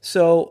 Yeah.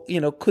 So,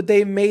 could they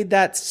have made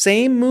that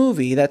same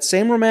movie, that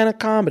same romantic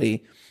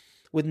comedy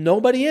with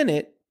nobody in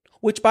it,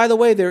 which by the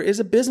way, there is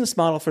a business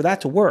model for that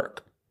to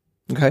work.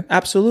 Okay.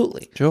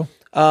 Absolutely. Sure.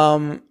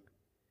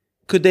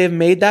 Could they have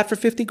made that for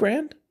 50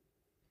 grand?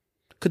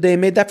 Could they have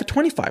made that for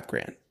 25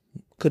 grand?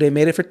 Could they have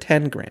made it for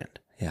 10 grand?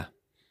 Yeah.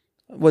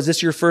 Was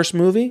this your first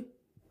movie?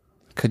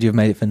 Could you have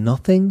made it for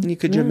nothing?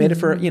 Could you have made it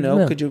for,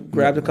 could you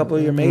grab a couple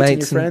of your mates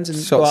and your friends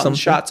and go out and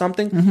shot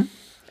something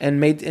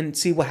and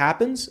see what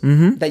happens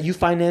that you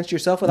financed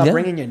yourself without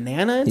bringing your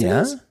Nana into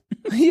this?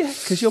 Yeah,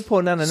 because your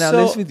poor Nana now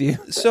lives with you.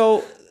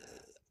 So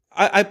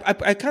I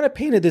kind of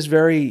painted this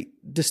very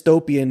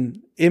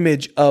dystopian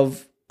image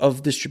of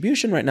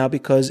distribution right now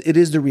because it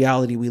is the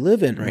reality we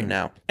live in right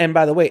now. And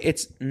by the way,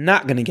 it's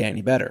not going to get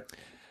any better.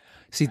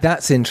 See,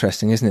 that's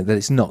interesting, isn't it? That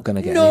it's not going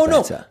to get any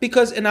better. No,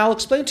 because, and I'll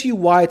explain to you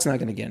why it's not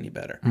going to get any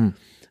better.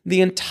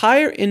 The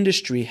entire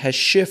industry has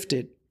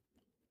shifted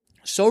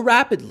so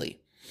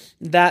rapidly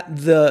that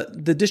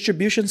the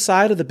distribution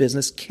side of the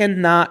business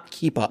cannot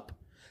keep up.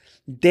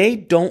 They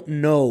don't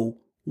know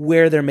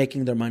where they're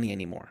making their money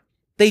anymore.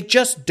 They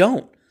just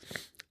don't.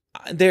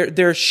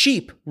 They're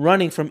sheep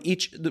running from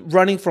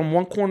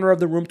one corner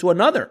of the room to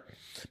another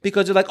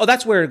because they're like, oh,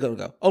 that's where we're going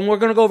to go. Oh, we're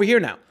going to go over here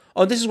now.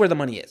 Oh, this is where the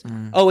money is.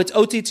 Oh, it's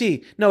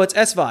OTT. No, it's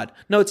SVOD.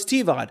 No, it's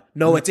TVOD.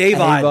 No, it's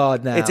AVOD.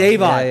 AVOD now. It's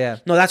AVOD. Yeah.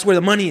 No, that's where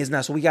the money is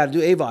now. So we got to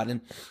do AVOD.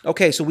 And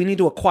okay, so we need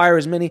to acquire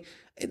as many.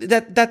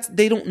 That's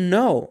they don't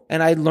know.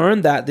 And I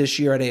learned that this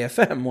year at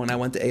AFM when I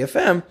went to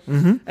AFM.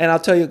 And I'll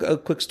tell you a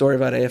quick story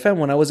about AFM.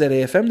 When I was at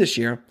AFM this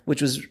year,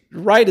 which was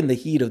right in the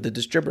heat of the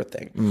distributor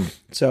thing.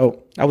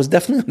 So I was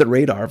definitely on the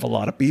radar of a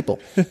lot of people.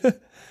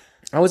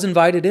 I was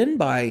invited in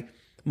by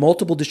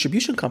multiple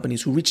distribution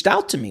companies who reached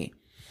out to me.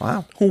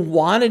 Wow. Who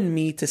wanted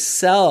me to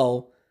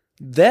sell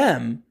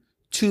them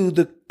to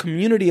the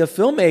community of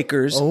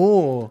filmmakers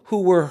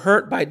who were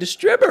hurt by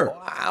distributor.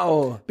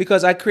 Wow.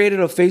 Because I created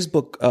a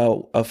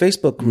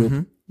Facebook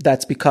group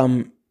that's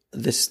become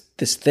this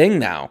thing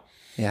now.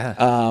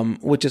 Yeah.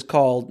 Which is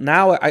called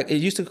now. It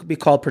used to be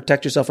called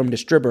Protect Yourself from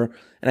Distributor,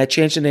 and I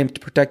changed the name to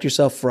Protect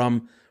Yourself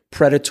from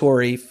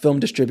Predatory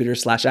Film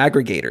Distributors /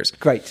 Aggregators.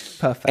 Great.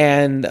 Perfect.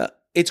 And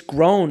it's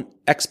grown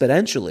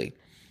exponentially.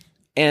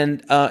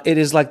 And it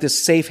is like this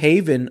safe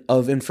haven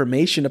of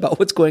information about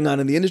what's going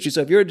on in the industry.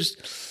 So if you're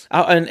just,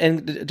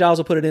 and Giles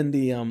will put it in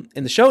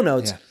the show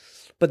notes,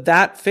 but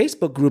that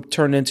Facebook group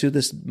turned into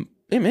this.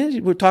 Hey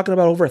man, we're talking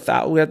about over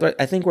 1,000.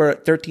 I think we're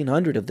at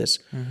 1,300 of this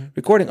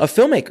recording of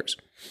filmmakers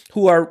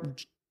who are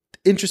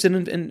interested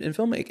in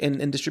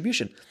filmmaking and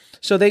distribution.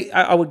 So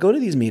I would go to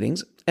these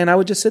meetings and I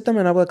would just sit them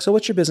and I would like, so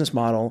what's your business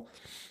model?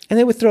 And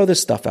they would throw this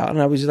stuff out,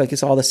 and I was just like,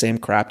 it's all the same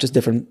crap, just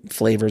different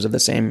flavors of the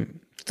same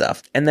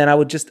stuff. And then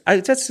I just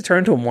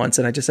turned to him once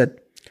and I just said,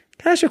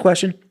 can I ask you a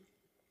question?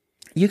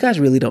 You guys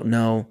really don't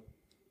know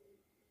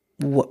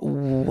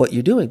what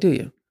you're doing, do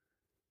you?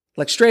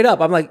 Like straight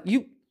up, I'm like,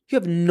 you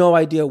have no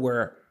idea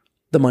where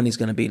the money's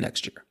going to be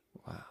next year.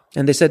 Wow.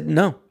 And they said,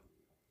 no.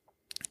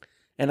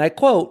 And I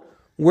quote,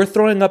 we're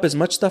throwing up as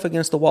much stuff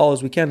against the wall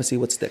as we can to see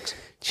what sticks.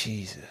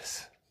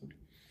 Jesus.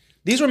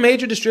 These were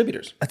major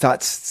distributors.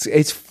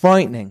 It's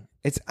frightening.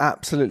 It's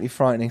absolutely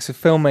frightening. So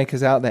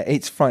filmmakers out there,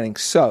 it's frightening.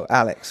 So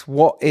Alex,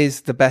 what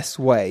is the best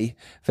way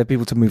for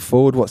people to move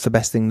forward? What's the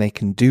best thing they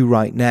can do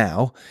right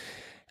now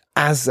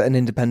as an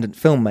independent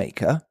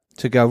filmmaker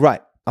to go,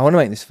 right, I want to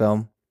make this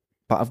film,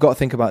 but I've got to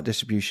think about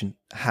distribution.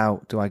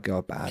 How do I go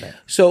about it?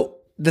 So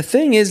the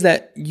thing is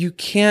that you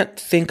can't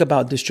think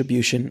about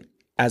distribution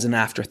as an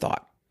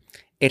afterthought.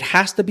 It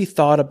has to be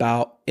thought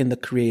about in the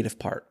creative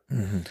part.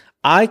 Mm-hmm.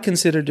 I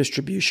consider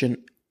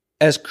distribution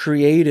as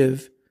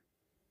creative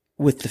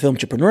with the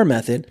Filmtrepreneur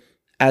method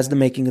as the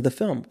making of the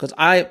film. Because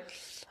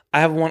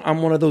I'm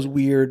one of those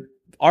weird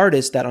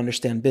artists that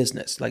understand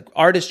business. Like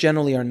artists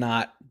generally are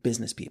not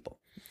business people.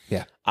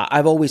 Yeah.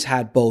 I've always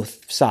had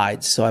both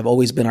sides. So I've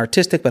always been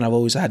artistic, but I've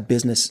always had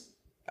business,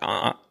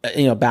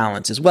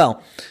 balance as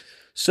well.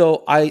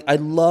 So I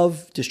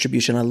love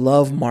distribution. I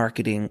love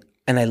marketing.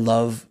 And I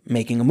love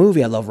making a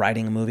movie. I love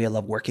writing a movie. I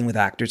love working with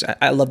actors.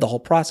 I love the whole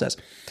process.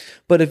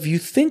 But if you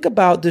think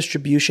about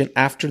distribution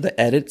after the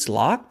edit's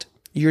locked,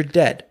 you're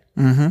dead.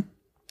 Mm-hmm.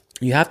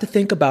 You have to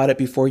think about it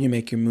before you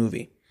make your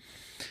movie.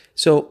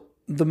 So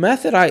the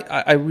method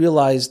I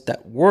realized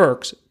that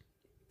works,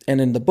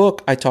 and in the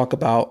book I talk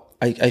about,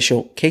 I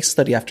show case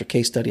study after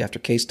case study after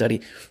case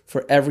study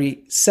for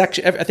every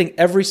section. I think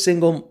every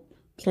single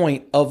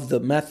point of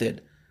the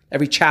method,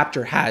 every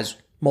chapter has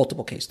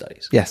multiple case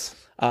studies. Yes.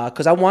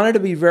 Because I wanted to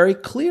be very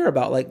clear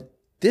about like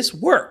this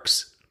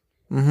works,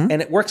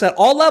 and it works at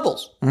all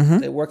levels.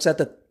 Mm-hmm. It works at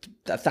the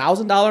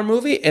 $1,000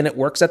 movie, and it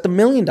works at the $1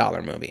 million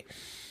movie.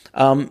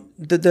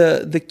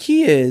 The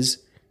key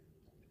is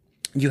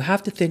you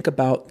have to think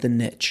about the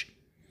niche.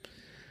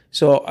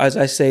 So as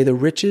I say, the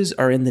riches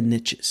are in the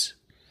niches,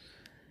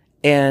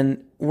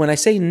 and when I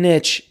say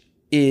niche,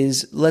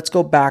 is let's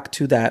go back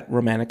to that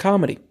romantic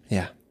comedy.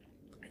 Yeah.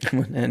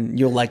 And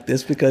you'll like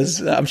this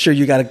because I'm sure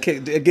you got a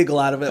giggle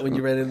out of it when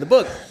you read it in the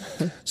book.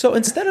 So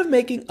instead of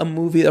making a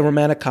movie, a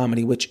romantic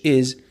comedy, which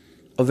is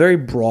a very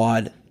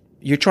broad,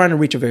 you're trying to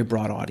reach a very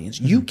broad audience.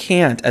 Mm-hmm. You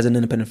can't, as an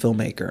independent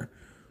filmmaker,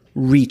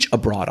 reach a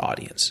broad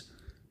audience.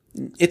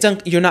 It's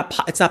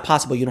not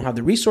possible. You don't have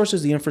the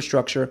resources, the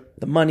infrastructure,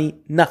 the money,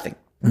 nothing.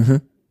 Mm-hmm.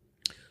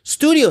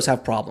 Studios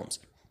have problems.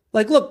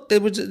 Like, look, there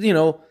was,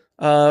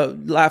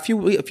 a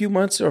few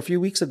months or a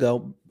few weeks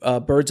ago,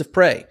 Birds of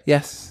Prey.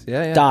 Yes.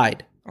 Yeah.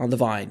 Died on the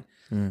vine.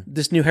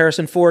 This new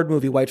Harrison Ford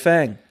movie, White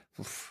Fang,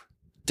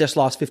 just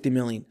lost $50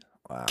 million.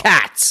 Wow.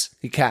 Cats,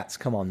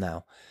 come on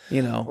now.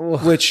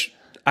 Which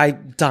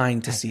I'm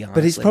dying to see, honestly.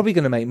 But he's probably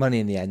going to make money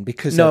in the end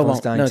because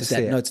everyone's dying to see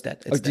it. No, it's dead.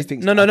 Do you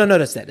think no,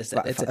 it's dead. It's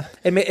dead.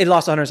 It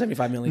lost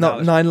 $175 million.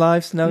 Not 9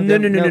 lives? No.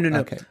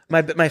 Okay.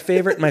 My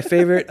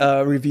favorite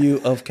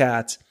review of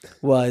Cats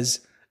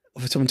was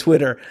from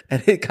Twitter,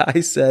 and a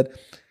guy said,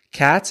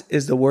 "Cats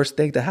is the worst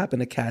thing to happen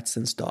to cats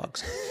since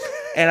dogs."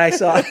 And I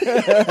saw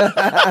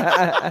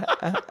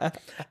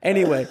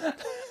anyway,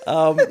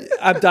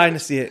 I'm dying to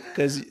see it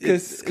because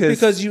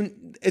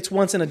it's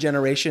once in a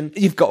generation.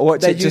 You've got to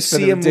watch it just for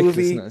the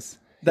ridiculousness.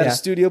 That a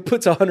studio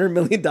puts $100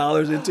 million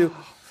into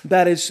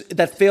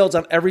that fails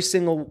on every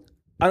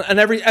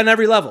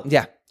level.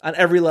 Yeah. On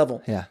every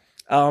level. Yeah.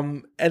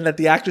 And that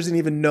the actors didn't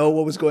even know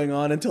what was going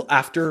on until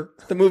after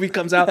the movie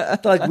comes out. They're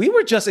like, we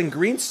were just in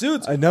green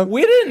suits. I know.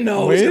 We didn't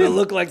know it was going to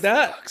look like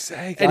that.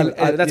 Anyway,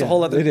 that's a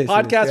whole other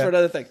podcast for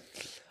another thing.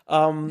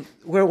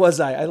 Where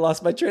was I? I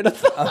lost my train of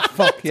thought.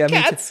 Fuck yeah,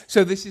 Cats.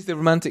 So this is the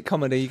romantic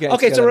comedy you get.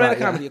 Okay, it's a romantic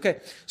comedy. Okay,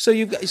 so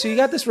you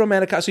got this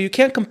romantic. So you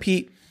can't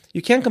compete.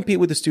 You can't compete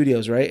with the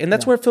studios, right? And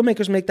that's where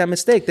filmmakers make that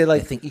mistake. They're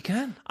like, I think you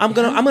can. I'm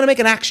gonna make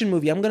an action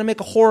movie. I'm gonna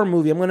make a horror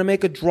movie. I'm gonna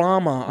make a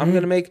drama. I'm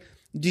gonna make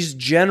these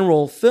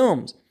general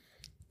films.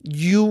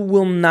 You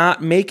will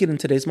not make it in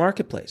today's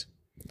marketplace.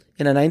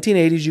 In the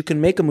 1980s, you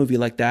can make a movie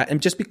like that, and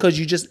just because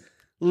you just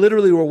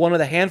literally were one of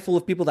the handful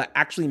of people that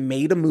actually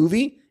made a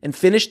movie and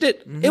finished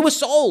it, it was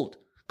sold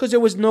because there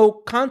was no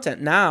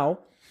content. Now,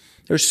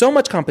 there's so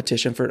much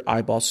competition for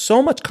eyeballs,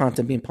 so much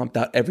content being pumped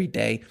out every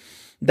day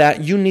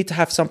that you need to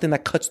have something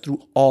that cuts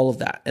through all of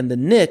that. And the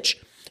niche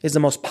is the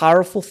most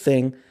powerful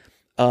thing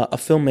a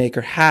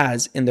filmmaker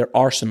has in their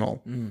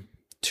arsenal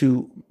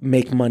to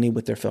make money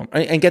with their film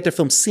and get their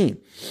film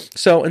seen.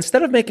 So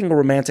instead of making a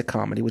romantic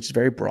comedy, which is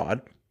very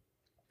broad,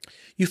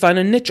 you find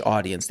a niche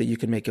audience that you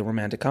can make a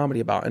romantic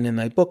comedy about. And in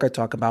my book, I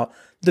talk about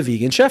the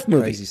vegan chef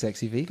movie. Crazy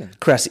Sexy Vegan.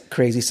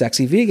 Crazy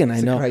Sexy Vegan.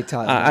 It's I know. A great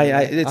title.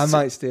 I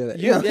might steal it.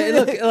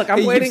 Look,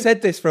 I'm waiting. You've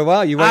said this for a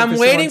while. I'm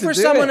waiting for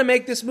someone to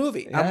make this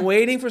movie. Yeah. I'm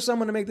waiting for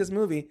someone to make this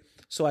movie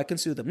so I can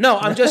sue them. No,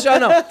 I'm just, I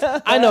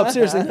know,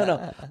 seriously,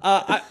 no.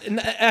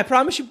 I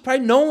promise you,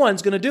 probably no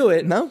one's going to do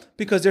it. No?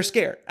 Because they're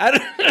scared.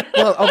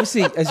 Well,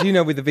 obviously, as you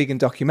know, with the vegan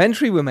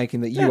documentary we're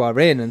making that you are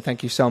in, and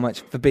thank you so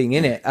much for being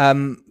in it.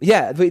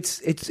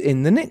 It's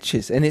in the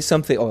niches, and it's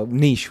something, or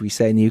niche, we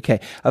say in the UK.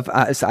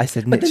 I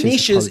said but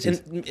niches.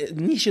 the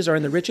niches are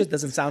in the riches.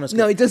 Doesn't sound as good.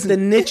 No, it doesn't. The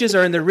niches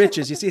are in the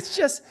riches. You see, it's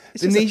just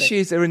The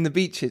niches are in the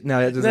beaches. No,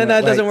 it doesn't work. No,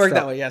 it doesn't work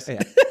that way. Yes.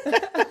 Yeah.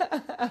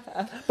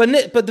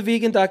 But the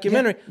vegan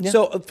documentary. Yeah.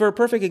 So for a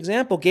perfect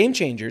example, Game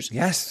Changers.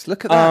 Yes,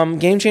 look at that.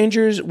 Game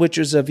Changers, which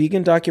was a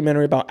vegan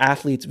documentary about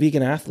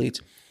vegan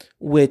athletes,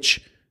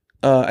 which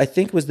I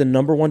think was the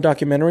 #1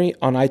 documentary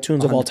on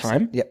iTunes of all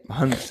time. Yep,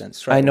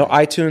 100%. I know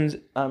iTunes.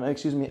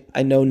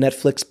 I know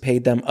Netflix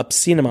paid them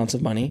obscene amounts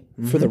of money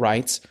for the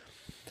rights,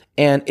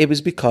 and it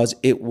was because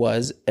it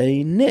was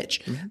a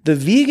niche. The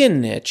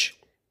vegan niche.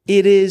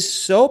 It is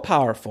so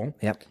powerful.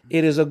 Yep.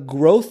 It is a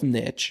growth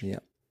niche.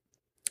 Yep.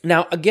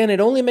 Now, again,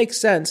 it only makes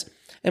sense.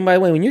 And by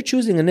the way, when you're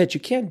choosing a niche, you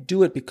can't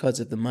do it because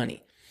of the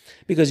money.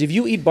 Because if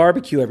you eat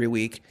barbecue every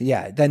week,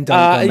 then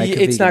don't make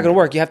it's not going to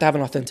work. You have to have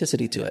an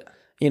authenticity to it.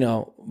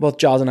 Both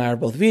Jaws and I are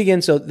both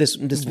vegan, so this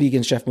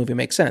vegan chef movie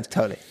makes sense.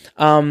 Totally.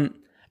 And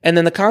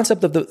then the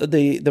concept of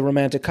the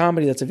romantic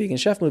comedy that's a vegan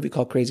chef movie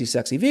called Crazy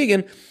Sexy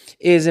Vegan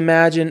is,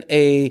 imagine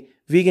a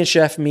vegan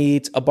chef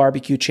meets a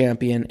barbecue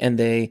champion, and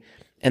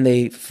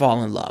they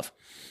fall in love.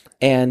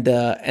 And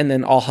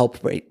then all hell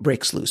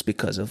breaks loose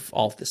because of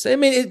all of this. I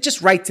mean, it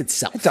just writes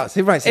itself. It does.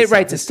 It writes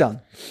itself. It's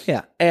done.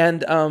 Yeah.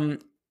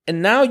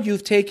 And now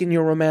you've taken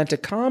your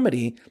romantic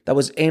comedy that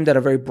was aimed at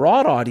a very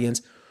broad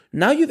audience.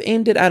 Now you've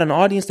aimed it at an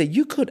audience that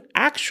you could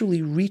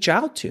actually reach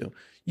out to.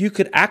 You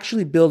could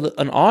actually build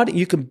an audience.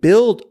 You can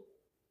build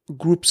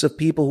groups of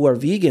people who are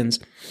vegans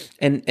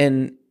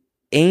and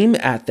aim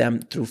at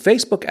them through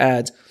Facebook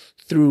ads,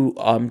 through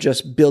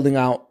just building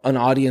out an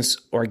audience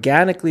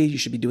organically. You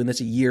should be doing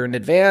this a year in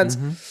advance.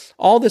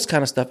 All this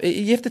kind of stuff.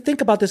 You have to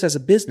think about this as a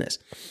business.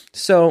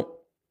 So,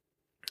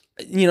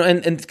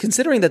 and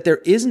considering that there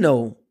is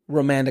no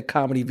romantic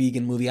comedy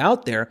vegan movie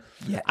out there,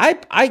 I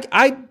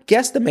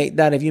guesstimate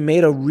that if you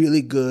made a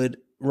really good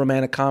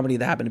romantic comedy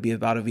that happened to be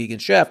about a vegan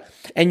chef,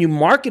 and you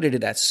marketed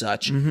it as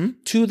such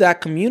to that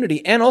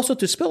community, and also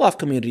to spill-off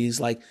communities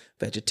like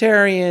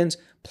vegetarians,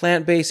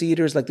 plant-based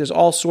eaters, like there's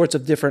all sorts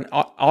of different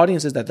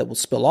audiences that will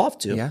spill off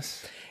to.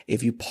 Yes.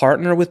 If you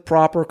partner with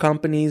proper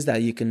companies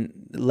that you can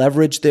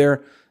leverage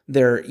their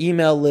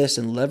email list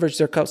and leverage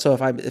their so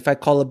if I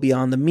call it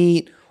Beyond the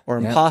Meat or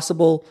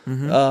Impossible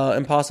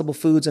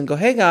Foods and go,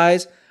 hey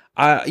guys,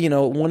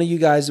 one of you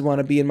guys want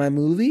to be in my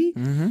movie?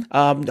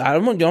 I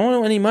don't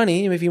want any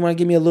money. If you want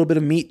to give me a little bit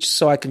of meat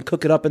so I can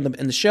cook it up in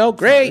the show,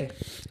 great.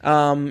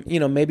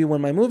 Maybe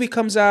when my movie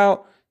comes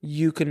out,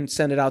 you can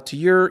send it out to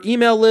your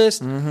email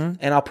list, and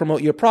I'll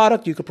promote your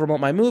product. You can promote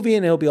my movie,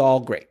 and it'll be all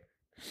great.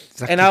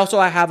 Exactly. And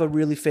I have a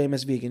really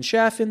famous vegan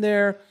chef in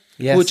there,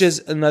 which is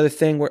another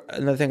thing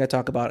I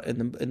talk about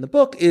in the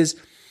book is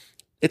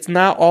it's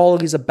not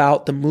always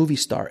about the movie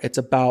star. It's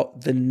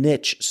about the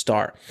niche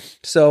star.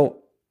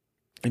 So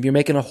if you're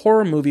making a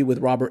horror movie with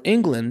Robert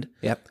Englund,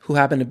 who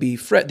happened to be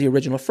the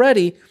original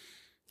Freddy,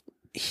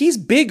 he's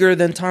bigger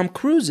than Tom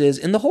Cruise is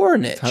in the horror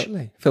niche.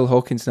 Totally. Phil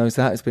Hawkins knows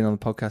that. He's been on the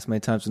podcast many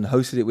times and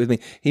hosted it with me.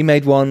 He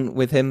made one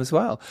with him as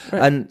well.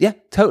 Right. And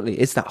totally.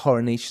 It's that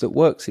horror niche that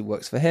works. It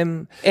works for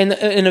him. And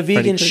a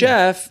vegan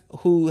chef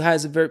who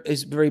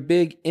is very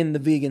big in the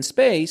vegan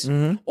space,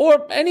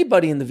 or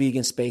anybody in the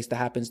vegan space that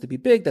happens to be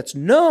big, that's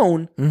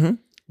known,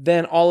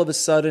 then all of a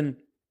sudden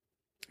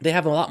they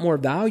have a lot more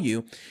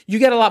value. You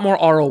get a lot more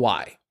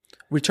ROI.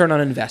 Return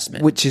on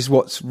investment, which is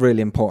what's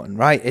really important,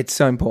 right? It's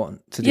so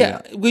important to do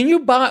that. When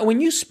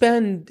you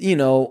spend,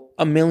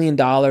 $1 million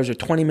or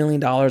 $20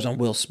 million on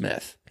Will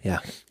Smith,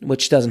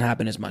 which doesn't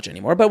happen as much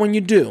anymore, but when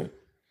you do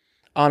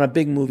on a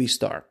big movie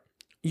star,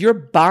 you're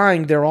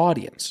buying their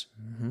audience.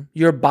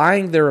 You're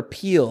buying their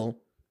appeal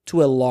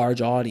to a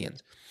large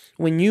audience.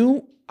 When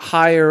you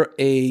hire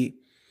a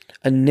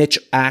niche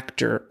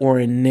actor or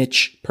a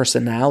niche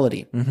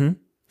personality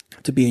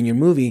to be in your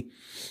movie,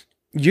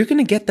 you're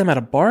going to get them at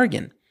a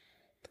bargain.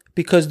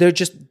 Because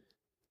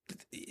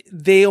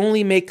they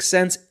only make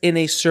sense in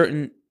a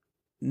certain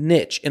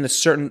niche, in a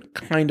certain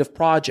kind of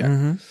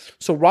project.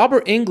 So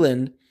Robert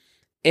Englund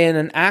in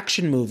an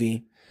action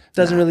movie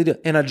doesn't really do,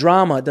 in a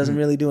drama it doesn't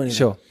really do anything.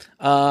 Sure.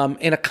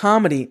 In a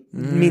comedy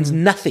means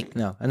nothing.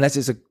 No, unless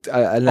it's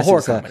a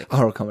horror comedy. A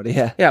horror comedy,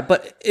 yeah. Yeah,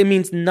 but it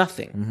means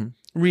nothing,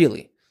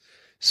 really.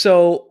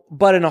 So,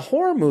 but in a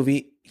horror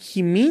movie,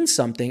 he means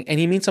something,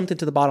 and he means something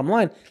to the bottom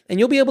line, and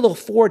you'll be able to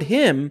afford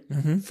him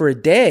for a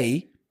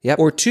day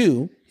or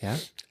two,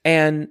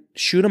 and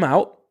shoot him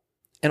out,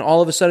 and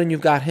all of a sudden you've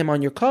got him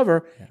on your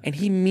cover, and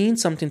he means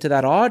something to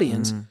that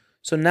audience.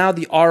 So now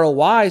the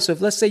ROI. So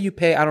if let's say you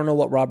pay, I don't know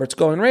what Robert's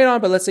going rate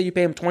on, but let's say you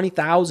pay him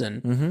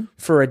 $20,000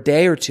 for a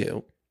day or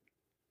two,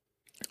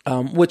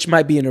 which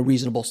might be in a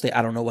reasonable state.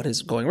 I don't know what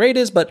his going rate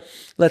is, but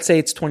let's say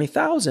it's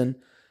 $20,000.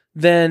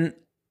 Then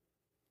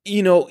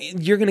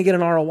you're going to get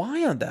an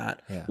ROI on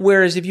that. Yeah.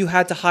 Whereas if you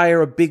had to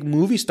hire a big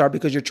movie star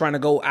because you're trying to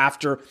go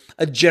after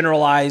a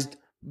generalized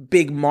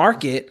big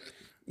market,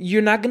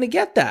 you're not going to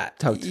get that.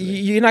 Totally.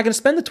 You're not going to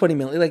spend the $20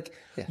 million.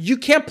 You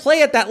can't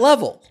play at that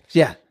level.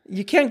 Yeah.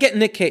 You can't get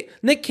Nick Cage.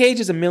 Nick Cage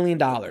is $1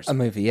 million. A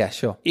movie, yeah,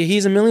 sure.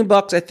 He's $1 million,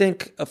 I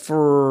think,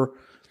 for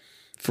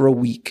a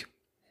week.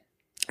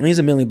 And he's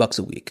 $1 million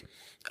a week.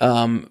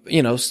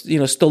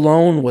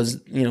 Stallone was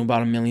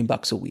about $1 million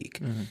a week.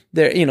 Mm-hmm.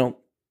 There,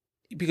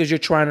 because you're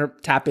trying to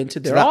tap into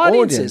their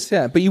audiences.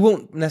 Yeah, but you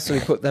won't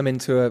necessarily put them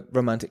into a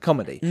romantic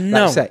comedy.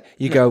 No. Like say,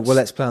 you go, well,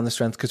 let's play on the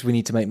strength because we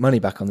need to make money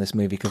back on this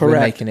movie because we're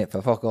making it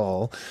for fuck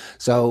all.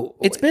 So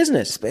it's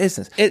business. It's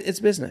business. It's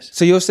business.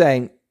 So you're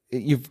saying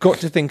you've got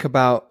to think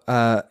about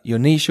your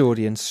niche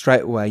audience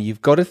straight away.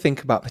 You've got to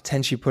think about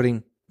potentially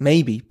putting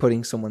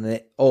someone in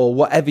it or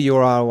whatever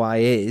your ROI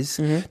is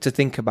to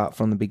think about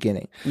from the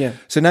beginning. Yeah.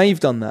 So now you've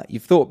done that.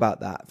 You've thought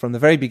about that. From the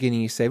very beginning,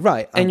 you say,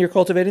 right. And you're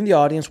cultivating the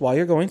audience while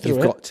you're going through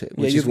You've got to.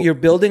 You're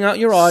building out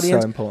your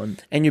audience. So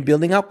important. And you're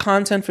building out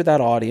content for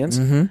that audience.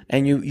 Mm-hmm.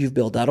 And you've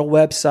built out a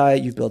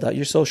website. You've built out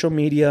your social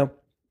media.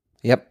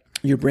 Yep.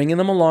 You're bringing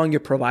them along. You're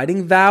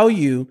providing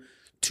value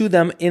to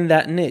them in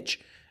that niche.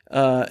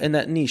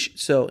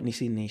 So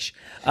niche.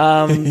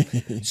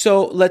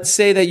 So let's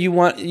say that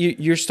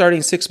you're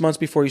starting 6 months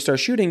before you start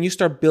shooting. You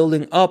start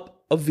building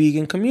up a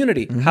vegan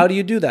community. Mm-hmm. How do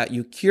you do that?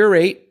 You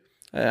curate.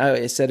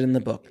 I said it in the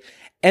book: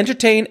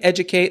 entertain,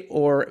 educate,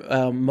 or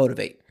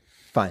motivate.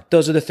 Fine.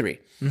 Those are the three.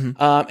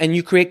 Mm-hmm. And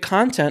you create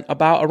content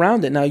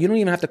around it. Now you don't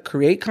even have to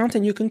create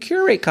content. You can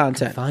curate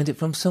content. Find it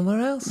from somewhere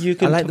else. You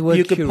can. I like the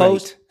word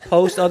curate. Can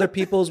post other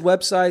people's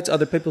websites,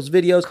 other people's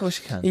videos. Of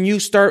course you can. And you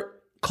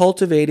start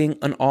cultivating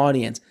an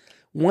audience.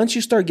 Once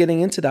you start getting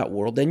into that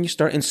world, then you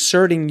start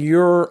inserting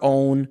your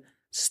own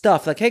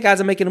stuff. Like, hey guys,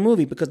 I'm making a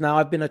movie because now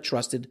I've been a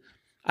trusted.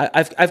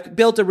 I've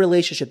built a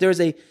relationship. There's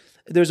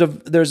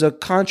a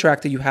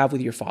contract that you have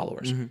with your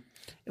followers.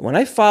 Mm-hmm. When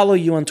I follow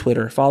you on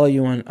Twitter, follow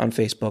you on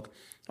Facebook,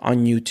 on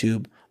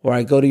YouTube, or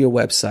I go to your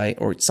website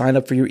or sign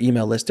up for your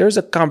email list, there's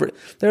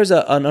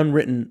an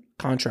unwritten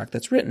contract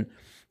that's written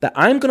that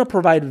I'm going to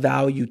provide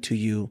value to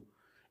you,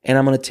 and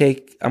I'm going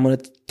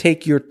to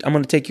take your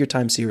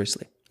time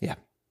seriously. Yeah.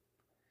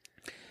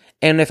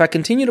 And if I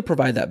continue to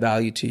provide that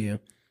value to you,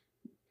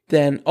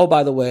 then, oh,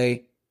 by the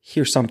way,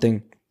 here's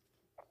something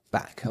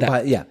back.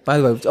 By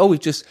the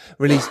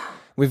way,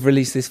 we've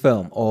released this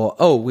film,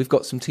 or, we've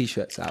got some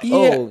T-shirts out.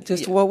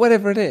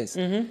 Whatever it is.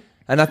 Mm-hmm.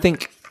 And I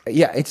think,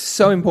 it's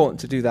so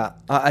important to do that.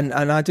 And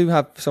I do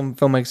have some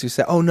filmmakers who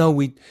say, oh, no,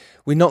 we're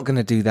not going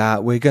to do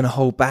that. We're going to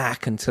hold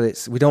back until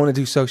we don't want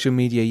to do social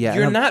media yet.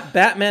 You're not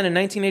Batman in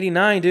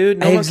 1989, dude.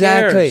 No one cares.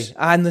 Exactly.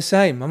 I'm the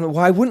same. I'm like,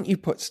 why wouldn't you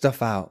put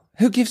stuff out?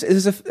 Who gives?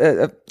 There's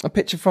a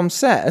picture from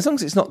set. As long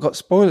as it's not got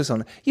spoilers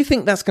on it, you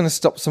think that's going to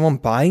stop someone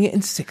buying it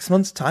in 6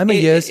 months' time, a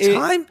year's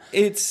time?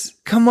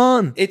 Come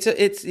on. God.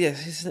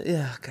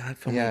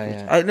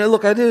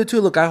 Look, I do it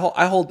too. Look,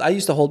 I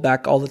used to hold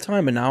back all the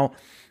time, and now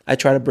I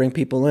try to bring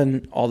people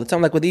in all the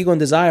time. Like with Ego and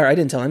Desire, I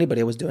didn't tell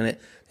anybody I was doing it.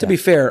 To be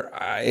fair,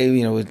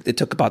 it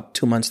took about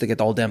 2 months to get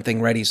the whole damn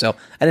thing ready, so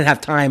I didn't have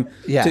time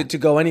to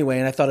go anyway.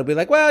 And I thought it'd be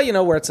like, well,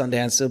 we're at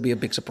Sundance, it'll be a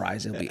big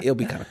surprise. It'll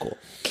be kind of cool.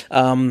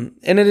 And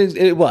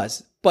it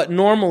was. But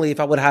normally, if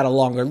I would have had a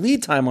longer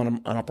lead time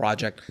on a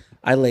project,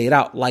 I lay it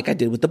out like I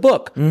did with the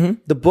book.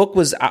 Mm-hmm. The book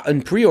was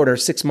in pre-order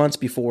 6 months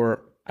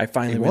before I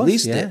finally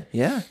released it.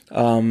 Yeah.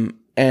 And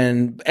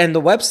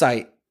the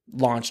website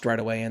launched right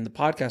away, and the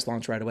podcast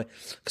launched right away,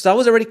 because I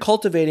was already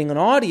cultivating an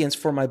audience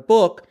for my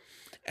book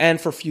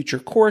and for future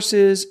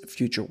courses,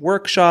 future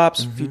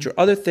workshops, future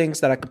other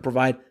things that I could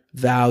provide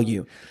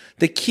value.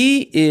 The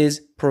key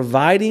is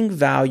providing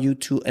value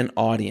to an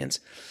audience.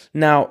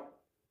 Now,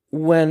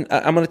 when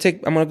I'm going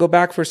to go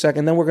back for a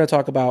second, then we're going to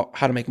talk about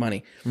how to make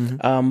money.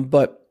 Mm-hmm.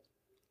 But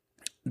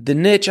the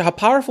niche, how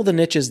powerful the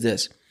niche is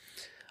this.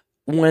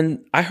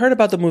 When I heard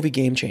about the movie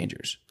Game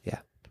Changers,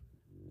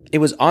 it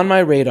was on my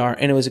radar,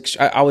 and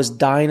I was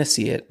dying to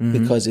see it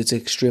because it's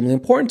extremely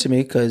important to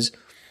me, because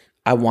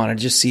I wanted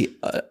to just see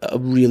a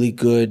really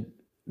good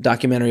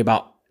documentary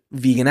about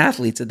vegan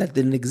athletes that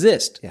didn't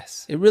exist.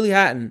 Yes. It really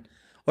hadn't.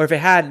 Or if it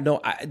had,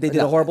 they did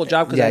a horrible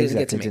job because I didn't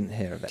get to me. Didn't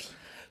hear of it.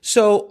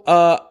 So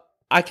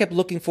I kept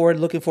looking for it.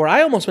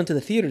 I almost went to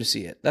the theater to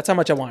see it. That's how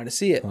much I wanted to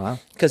see it. Wow.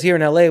 Because here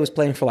in LA, it was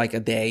playing for like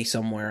a day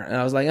somewhere. And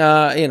I was like,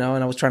 and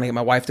I was trying to get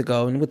my wife to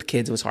go. And with the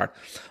kids, it was hard.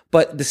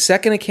 But the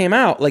second it came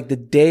out, like the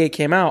day it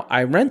came out,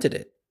 I rented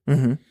it.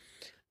 Mm-hmm.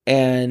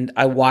 And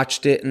I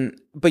watched it.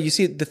 But you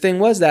see, the thing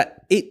was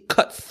that it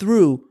cut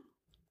through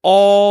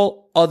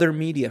all other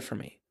media for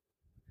me.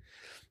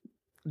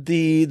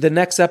 The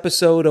next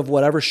episode of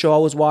whatever show I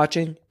was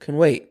watching can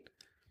wait.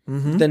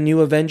 Mm-hmm. The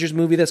new Avengers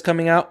movie that's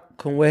coming out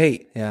can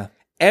wait. Yeah.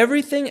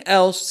 Everything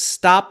else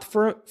stopped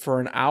for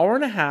an hour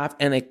and a half,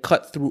 and it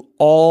cut through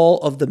all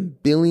of the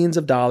billions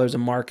of dollars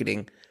of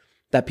marketing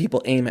that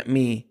people aim at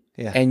me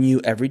and you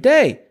every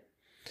day,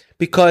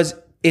 because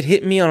it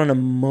hit me on an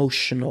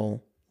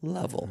emotional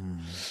level.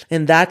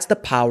 And that's the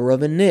power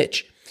of a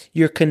niche.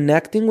 You're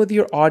connecting with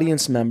your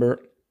audience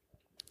member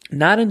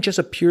not in just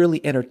a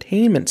purely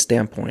entertainment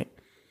standpoint,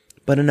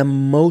 but an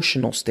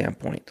emotional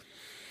standpoint,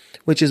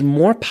 which is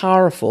more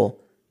powerful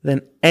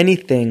than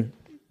anything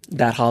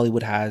that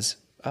Hollywood has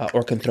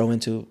or can throw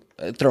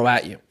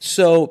at you.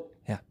 So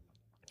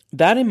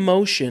that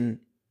emotion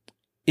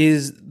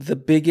is the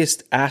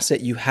biggest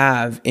asset you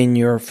have in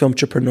your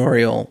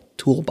filmtrepreneurial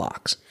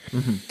toolbox.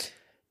 Mm-hmm.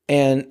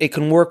 And it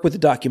can work with a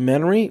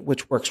documentary,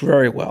 which works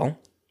very well.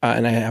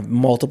 And I have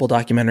multiple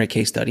documentary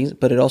case studies,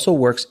 but it also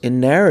works in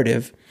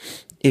narrative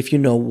if you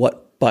know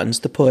what buttons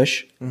to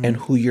push and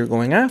who you're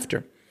going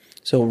after.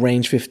 So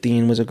Range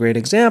 15 was a great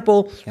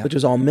example, which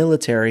was all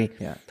military,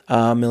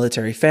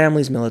 military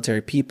families,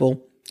 military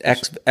people,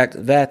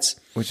 ex-vets.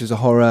 Which is a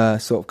horror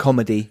sort of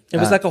comedy. It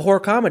was like a horror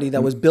comedy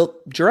that was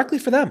built directly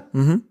for them.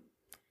 Mm-hmm.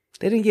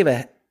 They didn't give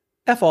a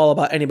F all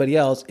about anybody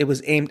else. It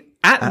was aimed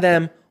at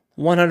them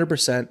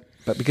 100%.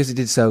 But because it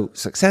did so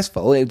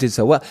successful, it did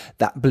so well,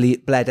 that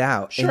bled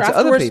out into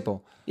other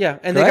people. Yeah,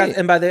 and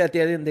at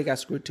the end they got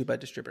screwed too by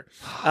distributor.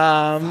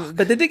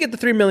 But they did get the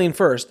 $3 million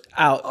first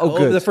out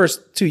over the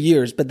first 2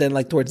 years, but then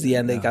like towards the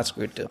end they got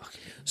screwed too.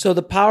 So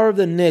the power of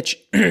the niche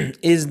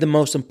is the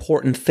most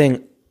important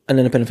thing an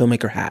independent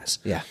filmmaker has.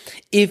 Yeah.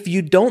 If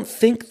you don't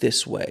think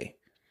this way,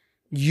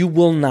 you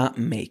will not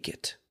make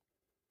it.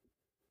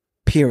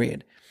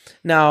 Period.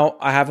 Now,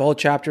 I have a whole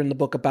chapter in the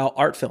book about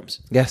art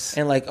films. Yes.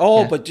 And like,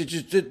 but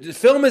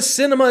film is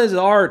cinema is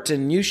art,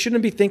 and you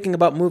shouldn't be thinking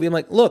about movie. I'm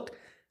like, look,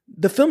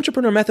 the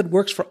Filmtrepreneur method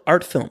works for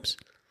art films.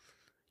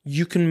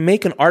 You can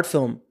make an art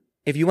film.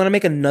 If you want to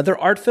make another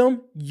art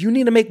film, you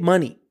need to make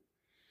money.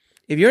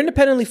 If you're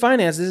independently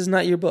financed, this is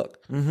not your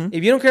book. Mm-hmm.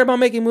 If you don't care about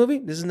making a movie,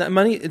 this is not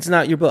money. It's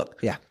not your book.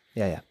 Yeah.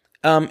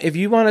 If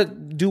you want to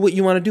do what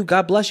you want to do,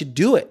 God bless you,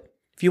 do it.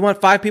 If you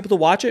want 5 people to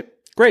watch it,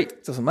 great.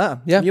 It doesn't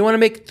matter. Yeah. If you want to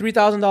make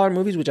 $3,000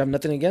 movies, which I have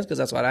nothing against because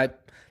that's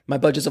what my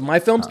budgets of my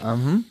films.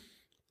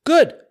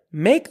 Good.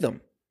 Make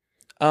them.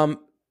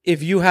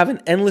 If you have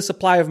an endless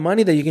supply of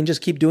money that you can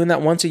just keep doing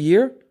that once a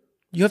year,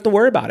 you have to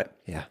worry about it.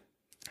 Yeah.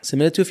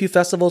 Submit it to a few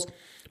festivals,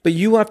 but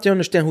you have to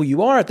understand who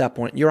you are at that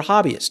point. You're a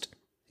hobbyist.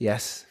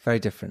 Yes. Very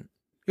different.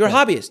 You're a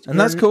hobbyist. And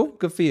that's cool.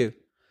 Good for you.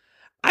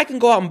 I can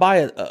go out and buy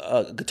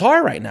a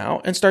guitar right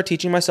now and start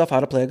teaching myself how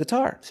to play a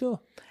guitar.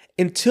 Sure.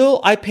 Until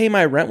I pay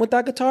my rent with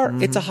that guitar,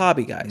 it's a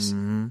hobby, guys.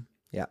 Mm-hmm.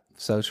 Yeah,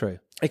 so true.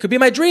 It could be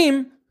my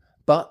dream,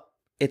 but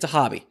it's a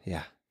hobby.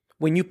 Yeah.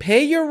 When you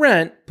pay your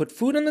rent, put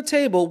food on the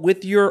table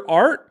with your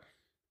art,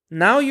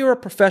 now you're a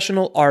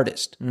professional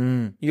artist.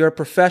 You're a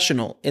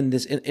professional in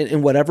this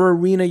in whatever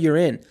arena you're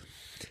in.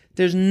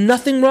 There's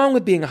nothing wrong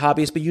with being a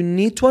hobbyist, but you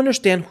need to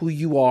understand who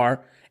you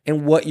are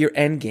and what your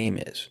end game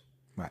is.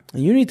 Right.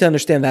 And you need to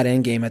understand that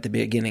end game at the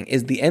beginning.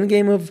 Is the end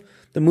game of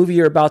the movie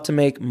you're about to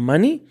make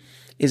money?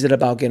 Is it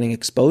about getting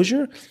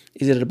exposure?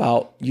 Is it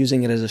about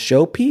using it as a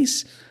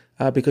showpiece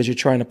because you're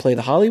trying to play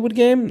the Hollywood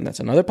game? That's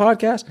another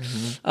podcast.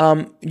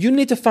 Mm-hmm. You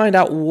need to find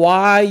out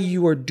why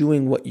you are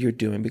doing what you're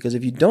doing, because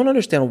if you don't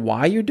understand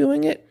why you're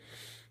doing it,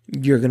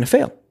 you're going to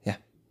fail. Yeah,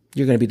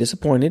 you're going to be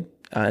disappointed,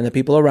 and the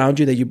people around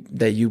you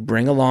that you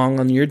bring along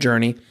on your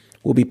journey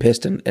will be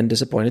pissed and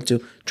disappointed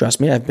too. Trust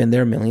me, I've been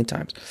there a million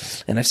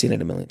times, and I've seen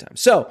it a million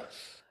times. So,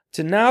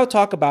 to now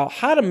talk about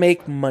how to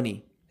make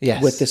money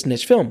with this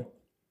niche film.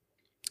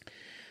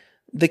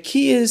 The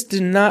key is to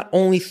not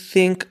only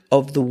think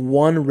of the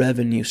one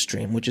revenue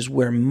stream, which is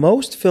where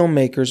most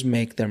filmmakers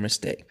make their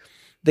mistake.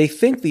 They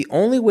think the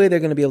only way they're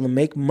going to be able to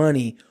make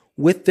money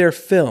with their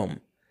film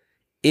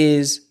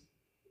is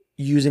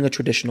using a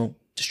traditional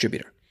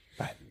distributor.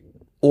 Right.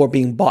 Or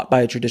being bought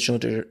by a traditional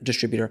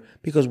distributor.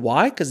 Because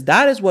why? Because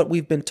that is what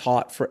we've been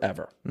taught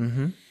forever.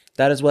 Mm-hmm.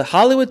 That is what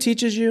Hollywood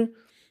teaches you.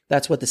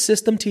 That's what the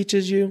system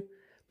teaches you.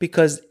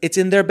 Because it's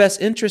in their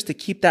best interest to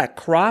keep that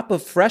crop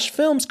of fresh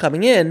films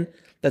coming in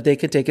that they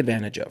can take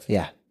advantage of.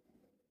 Yeah.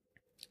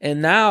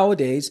 And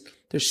nowadays,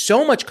 there's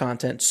so much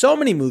content, so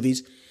many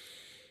movies.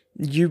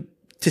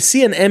 To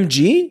see an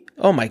MG,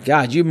 oh my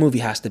God, your movie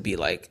has to be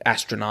like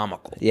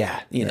astronomical.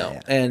 Yeah. You know,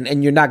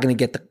 and you're not going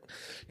to get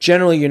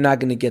generally you're not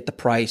going to get the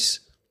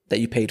price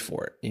that you paid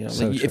for it. You know,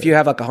 So like if you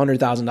have like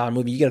 $100,000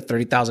 movie, you get a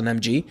 $30,000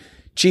 MG.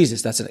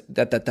 Jesus, that's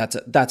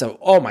a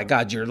oh my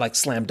God, you're like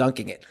slam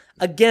dunking it.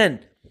 Again,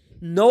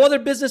 no other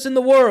business in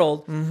the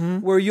world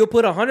where you'll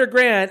put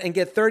 $100,000 and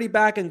get 30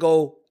 back and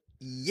go,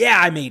 yeah,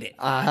 I made it.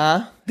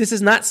 This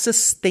is not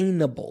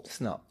sustainable.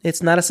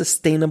 It's not a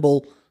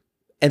sustainable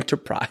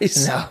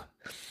enterprise. No.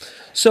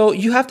 So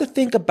you have to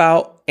think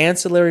about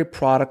ancillary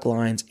product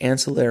lines,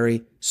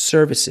 ancillary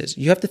services.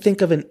 You have to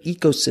think of an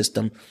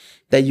ecosystem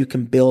that you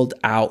can build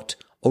out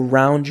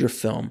around your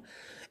film.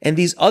 And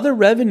these other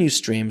revenue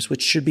streams,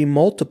 which should be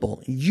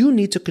multiple, you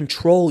need to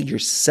control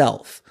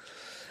yourself.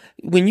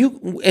 When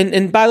you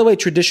and by the way,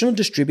 traditional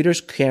distributors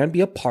can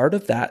be a part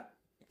of that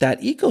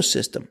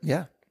ecosystem.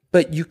 Yeah.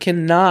 But you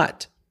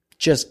cannot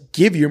just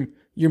give your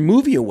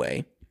movie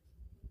away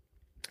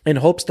in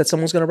hopes that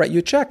someone's going to write you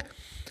a check.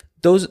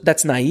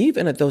 That's naive,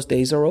 and that those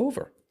days are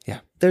over. Yeah.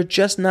 They're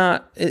just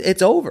not.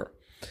 It's over.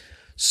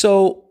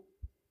 So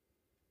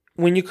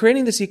when you're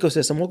creating this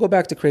ecosystem, we'll go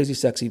back to Crazy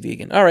Sexy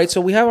Vegan. All right, so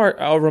we have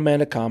our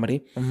romantic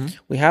comedy.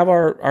 We have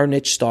our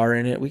niche star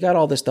in it. We got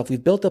all this stuff.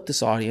 We've built up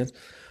this audience.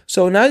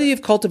 So now that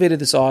you've cultivated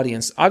this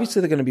audience,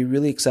 obviously they're going to be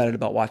really excited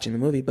about watching the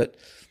movie, but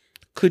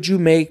could you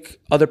make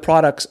other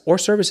products or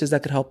services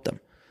that could help them?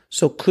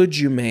 So could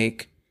you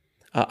make,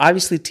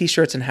 obviously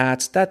T-shirts and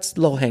hats, that's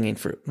low-hanging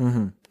fruit.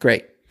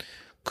 Great.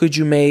 Could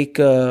you make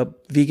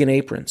vegan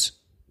aprons?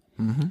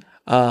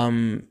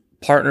 Partner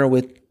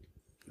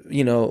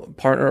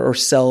or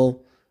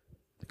sell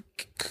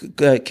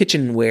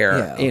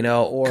kitchenware,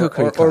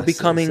 or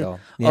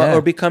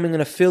becoming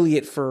an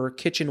affiliate for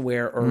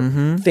kitchenware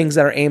or things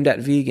that are aimed at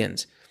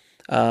vegans.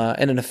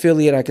 And an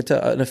affiliate, I could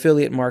tell, an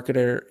affiliate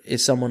marketer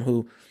is someone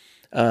who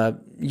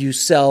you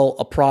sell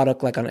a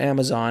product like on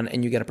Amazon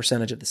and you get a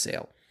percentage of the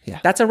sale. Yeah,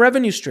 that's a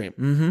revenue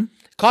stream.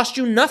 Cost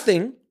you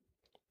nothing,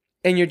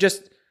 and you're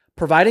just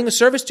providing a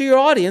service to your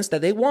audience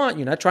that they want.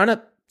 You're not trying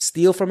to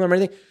steal from them or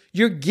anything.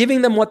 You're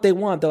giving them what they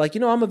want. They're like,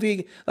 I'm a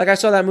vegan. Like I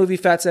saw that movie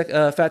Fat, Sick,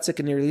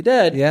 and Nearly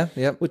Dead,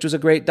 which was a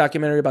great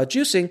documentary about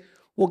juicing.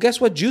 Well,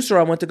 guess what juicer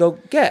I went to go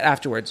get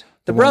afterwards?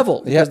 The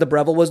Breville, because the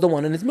Breville was the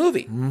one in his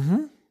movie.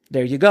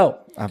 There you go.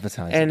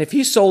 Advertising. And if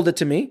he sold it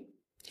to me,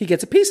 he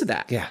gets a piece of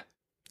that. Yeah.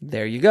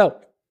 There you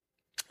go.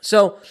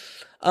 So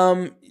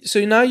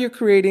now you're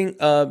creating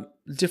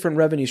different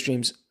revenue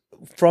streams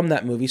from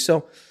that movie.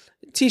 So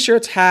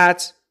T-shirts,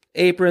 hats,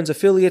 aprons,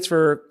 affiliates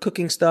for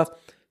cooking stuff.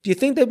 Do you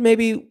think that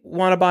maybe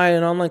want to buy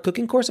an online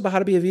cooking course about how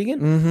to be a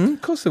vegan?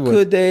 Of course they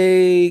would.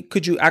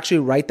 Could you actually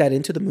write that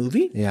into the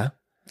movie? Yeah.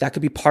 That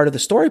could be part of the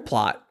story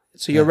plot.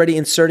 So you're already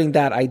inserting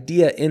that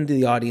idea into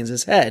the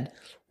audience's head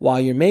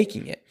while you're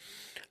making it.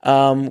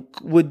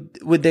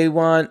 Would they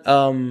want,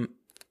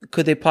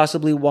 could they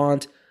possibly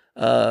want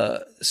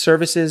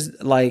services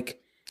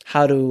like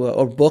how to,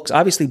 or books,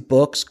 obviously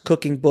books,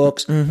 cooking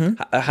books,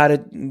 how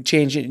to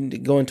change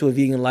it, go into a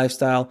vegan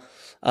lifestyle.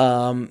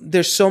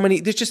 There's so many,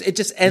 it's just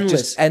endless.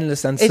 It's just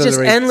endless ancillary. It's just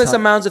endless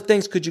amounts of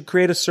things. Could you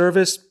create a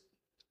service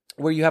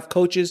where you have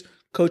coaches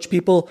coach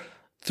people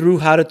through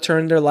how to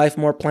turn their life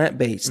more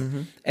plant-based,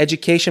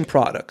 education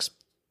products,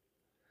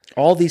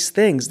 all these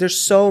things? There's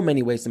so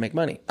many ways to make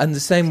money. And the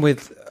same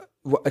with,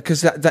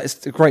 because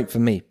that's great for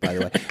me, by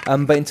the way.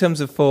 But in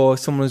terms of for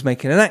someone who's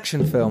making an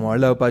action film or a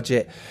low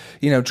budget,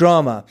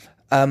 drama,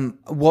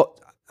 what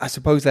I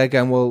suppose they're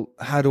going, well,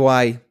 how do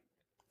I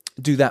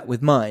do that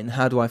with mine?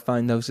 How do I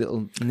find those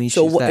little niches?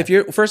 So there? if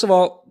you're, first of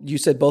all, you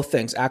said both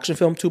things. Action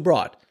film, too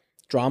broad.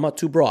 Drama,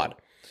 too broad.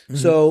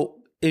 So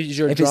is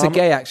your if it's a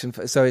gay action,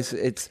 so it's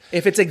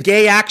if it's a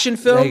gay action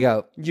film, there you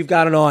go. You've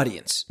got an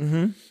audience,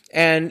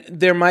 and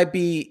there might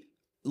be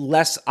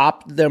less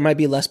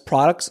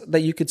products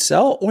that you could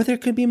sell, or there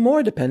could be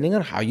more depending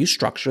on how you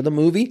structure the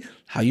movie,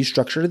 how you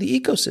structure the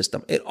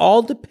ecosystem. It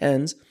all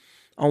depends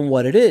on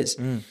what it is.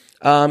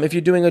 If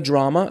you're doing a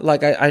drama,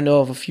 like I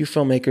know of a few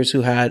filmmakers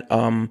who had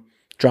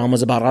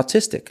dramas about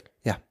autistic.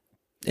 Yeah.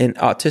 And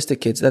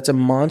autistic kids. That's a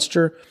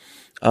monster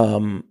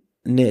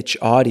niche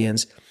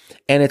audience.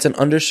 And it's an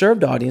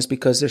underserved audience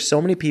because there's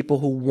so many people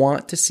who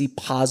want to see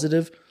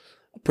positive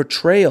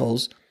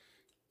portrayals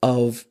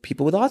of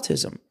people with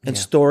autism and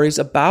stories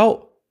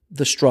about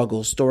the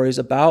struggles, stories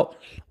about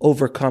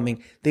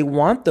overcoming. They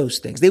want those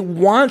things. They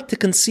want to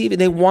conceive it.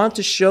 They want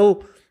to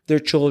show their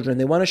children.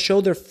 They want to show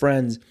their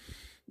friends.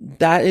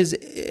 That is,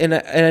 and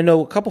I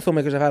know a couple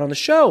filmmakers I've had on the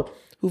show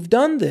who've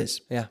done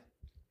this. Yeah.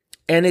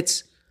 And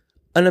it's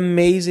an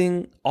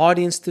amazing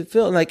audience to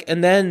fill.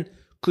 And then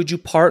could you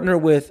partner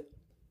with,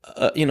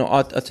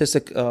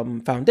 Autistic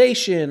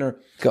Foundation or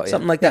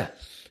something like that?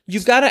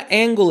 You've got to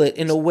angle it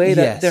in a way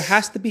that there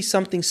has to be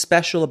something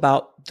special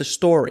about the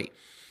story.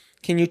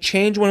 Can you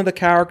change one of the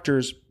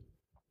characters?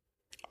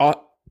 And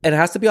it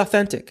has to be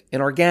authentic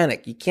and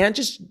organic. You can't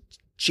just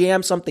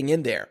jam something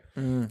in there.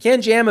 You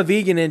can't jam a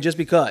vegan in just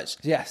because.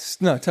 Yes.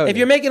 No, totally. If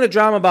you're making a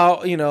drama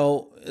about,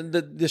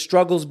 the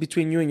struggles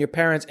between you and your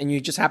parents and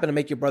you just happen to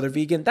make your brother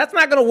vegan, that's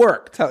not going to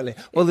work. Totally.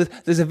 Well,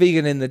 there's a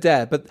vegan in the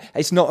Dare, but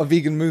it's not a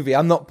vegan movie.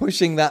 I'm not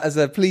pushing that as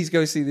please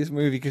go see this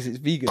movie because it's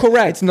vegan.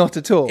 Correct. It's not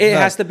at all. It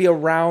has to be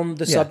around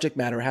the subject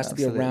matter. It has to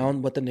be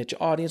around what the niche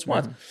audience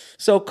wants.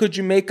 So could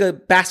you make a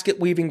basket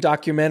weaving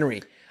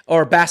documentary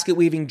or a basket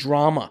weaving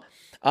drama?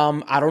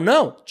 I don't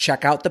know.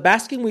 Check out the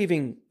basket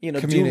weaving,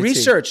 community. Do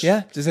research.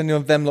 Yeah. Does any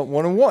of them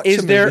want to watch?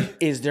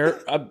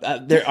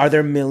 Are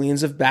there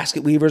millions of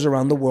basket weavers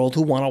around the world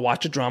who want to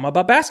watch a drama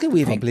about basket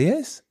weaving?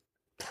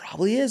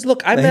 Probably is.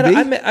 Look, I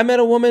met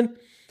a woman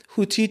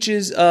who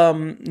teaches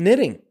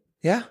knitting.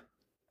 Yeah.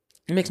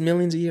 It makes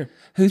millions a year.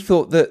 Who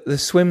thought that the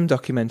swim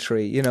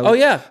documentary, Oh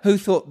yeah. Who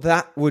thought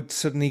that would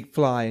suddenly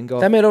fly and go?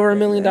 That made over $1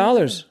 million.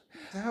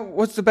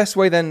 What's the best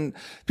way then?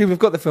 People have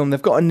got the film, they've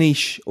got a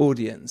niche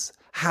audience.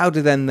 How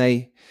do then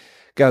they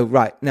go,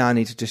 right, now I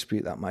need to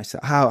distribute that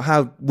myself?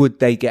 How would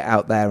they get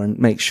out there and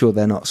make sure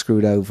they're not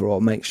screwed over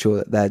or make sure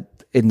that they're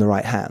in the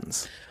right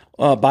hands?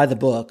 Buy the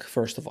book,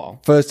 first of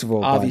all.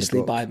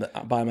 Obviously, buy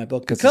my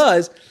book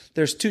because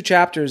there's 2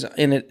 chapters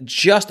in it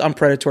just on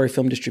predatory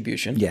film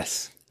distribution.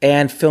 Yes.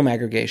 and film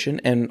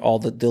aggregation and all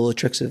the little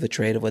tricks of the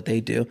trade of what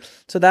they do.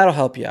 So that'll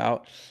help you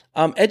out.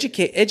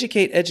 Educate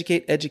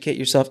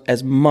yourself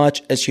as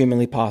much as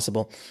humanly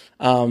possible.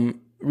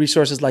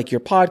 Resources like your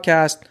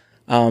podcast,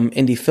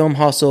 Indie Film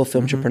Hustle,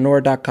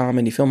 Filmtrepreneur.com,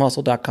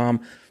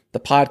 IndieFilmHustle.com, the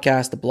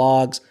podcast, the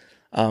blogs.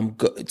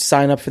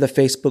 Sign up for the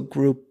Facebook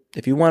group.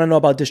 If you want to know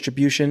about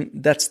distribution,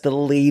 that's the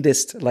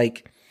latest.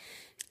 Like,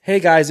 hey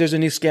guys, there's a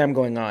new scam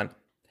going on.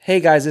 Hey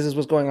guys, this is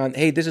what's going on.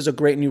 Hey, this is a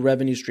great new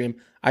revenue stream.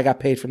 I got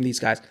paid from these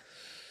guys.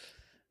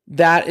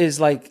 That is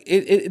like,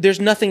 there's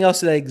nothing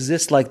else that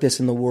exists like this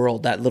in the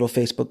world, that little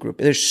Facebook group.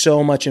 There's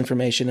so much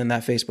information in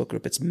that Facebook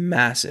group. It's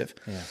massive.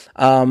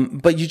 Yeah.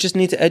 But you just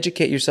need to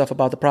educate yourself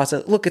about the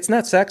process. Look, it's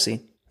not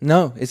sexy.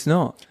 No, it's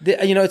not.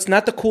 It's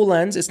not the cool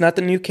lens. It's not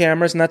the new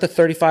camera. It's not the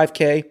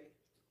 35K,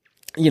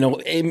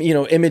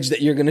 image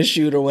that you're going to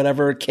shoot or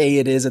whatever K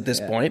it is at this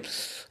point.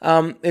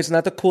 It's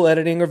not the cool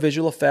editing or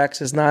visual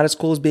effects. It's not as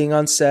cool as being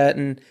on set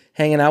and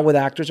hanging out with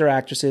actors or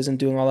actresses and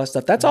doing all that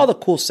stuff. That's all the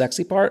cool,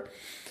 sexy part.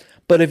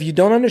 But if you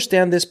don't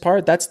understand this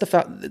part, that's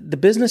the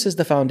business is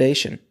the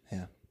foundation.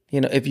 Yeah.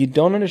 If you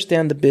don't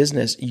understand the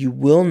business, you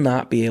will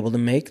not be able to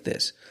make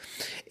this.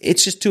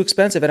 It's just too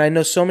expensive. And I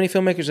know so many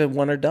filmmakers that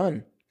one are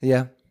done.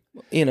 Yeah.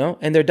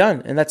 And they're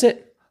done, and that's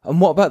it. And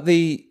what about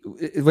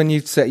when you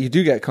say you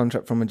do get a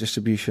contract from a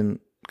distribution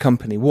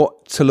company,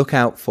 what to look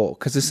out for?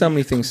 Because there's so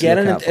many things to look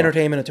out for. Get an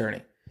entertainment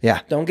attorney.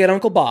 Yeah. Don't get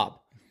Uncle Bob.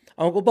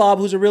 Uncle Bob,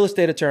 who's a real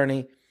estate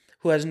attorney,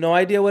 who has no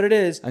idea what it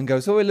is. And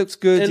goes, oh, it looks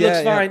good. It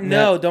looks fine.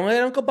 No, don't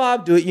let Uncle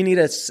Bob do it. You need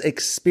an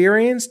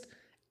experienced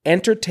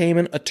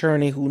entertainment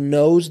attorney who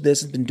knows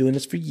this, has been doing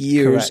this for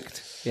years.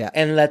 Correct. Yeah.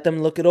 And let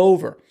them look it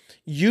over.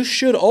 You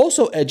should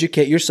also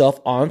educate yourself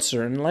on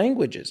certain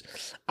languages.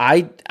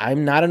 I'm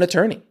not an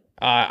attorney,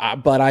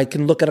 but I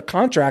can look at a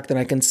contract and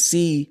I can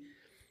see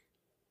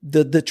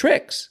the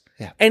tricks.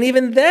 Yeah. And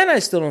even then, I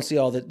still don't see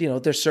all the,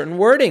 there's certain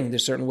wording,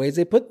 there's certain ways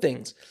they put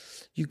things.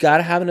 You got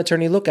to have an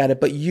attorney look at it,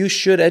 but you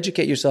should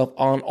educate yourself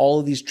on all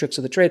of these tricks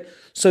of the trade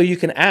so you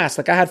can ask.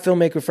 Like I had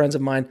filmmaker friends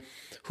of mine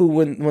who,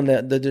 when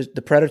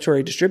the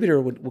predatory distributor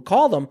would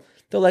call them,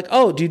 they're like,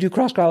 "Oh, do you do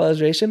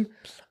cross-collateralization?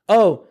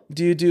 Oh,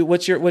 do you do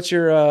what's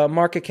your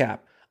market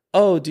cap?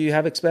 Oh, do you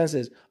have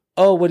expenses?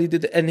 Oh, what do you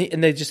do?" And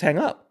they just hang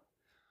up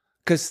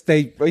because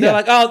they're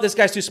like, "Oh, this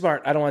guy's too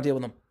smart. I don't want to deal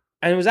with him,"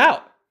 and it was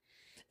out.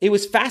 It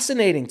was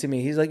fascinating to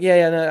me. He's like,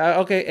 no,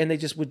 okay. And they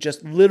would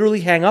just literally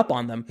hang up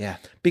on them. Yeah.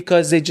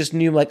 Because they just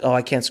knew like, oh,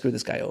 I can't screw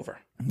this guy over.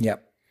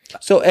 Yep.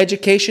 So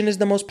education is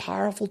the most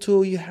powerful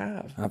tool you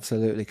have.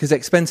 Absolutely. Because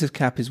expensive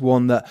cap is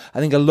one that I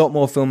think a lot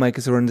more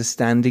filmmakers are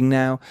understanding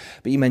now.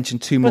 But you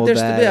mentioned two more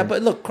there.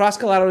 But look,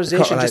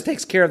 cross-collateralization just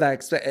takes care of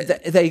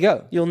that. There you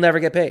go. You'll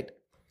never get paid.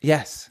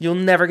 Yes. You'll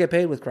never get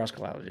paid with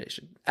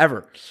cross-collateralization,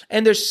 ever.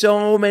 And there's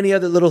so many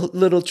other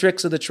little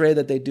tricks of the trade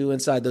that they do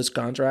inside those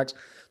contracts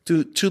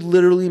to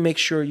literally make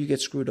sure you get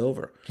screwed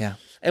over. Yeah.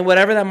 And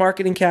whatever that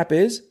marketing cap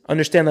is,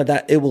 understand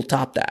that it will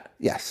top that.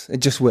 Yes,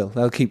 it just will.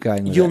 They'll keep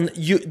going with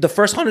it. The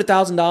first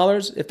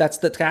 $100,000, if that's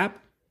the cap,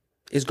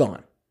 is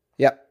gone.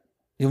 Yep.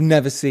 You'll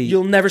never see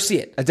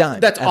it. A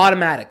dime. That's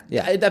automatic.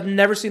 Yeah. I've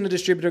never seen a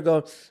distributor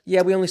go,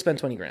 yeah, we only spent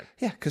 $20,000.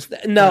 Yeah, because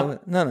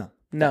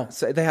No.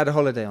 So they had a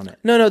holiday on it.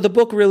 No. The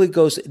book really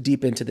goes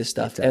deep into this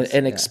stuff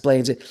and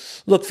explains it.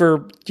 Look,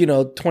 for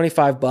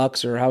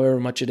 $25 or however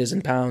much it is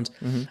in pounds,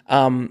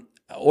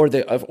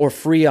 or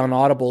free on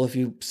Audible if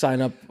you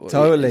sign up.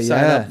 Totally,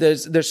 yeah.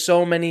 There's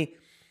so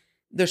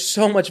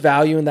much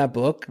value in that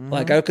book.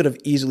 Like I could have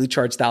easily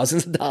charged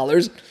thousands of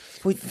dollars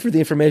for the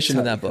information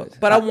in that book.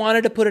 But I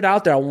wanted to put it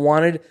out there. I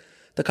wanted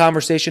the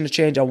conversation to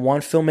change. I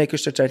want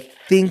filmmakers to start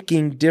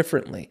thinking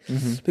differently,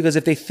 because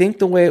if they think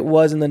the way it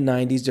was in the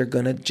 90s, they're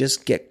gonna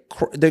just get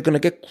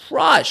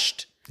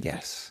crushed.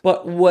 Yes.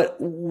 But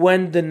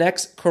when the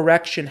next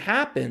correction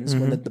happens,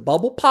 when the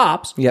bubble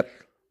pops,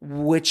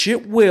 which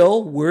it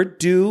will, we're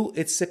due.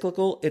 It's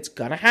cyclical. It's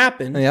gonna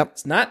happen. Yep.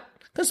 It's not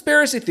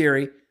conspiracy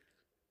theory.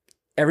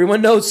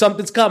 Everyone knows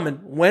something's coming.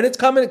 When it's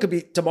coming, it could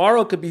be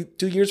tomorrow. It could be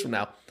 2 years from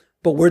now.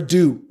 But we're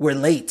due. We're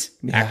late,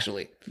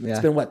 actually. Yeah. It's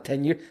been,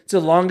 10 years? It's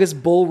the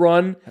longest bull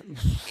run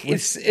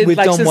we've since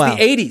done well.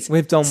 the 80s.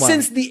 We've done well.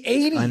 Since the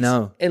 80s. I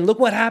know. And look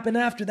what happened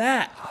after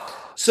that.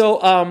 So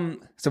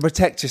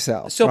protect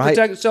yourself,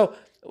 right? So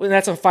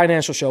that's a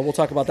financial show. We'll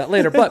talk about that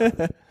later.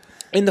 But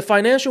in the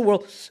financial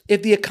world,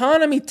 if the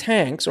economy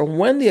tanks or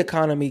when the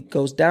economy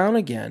goes down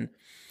again,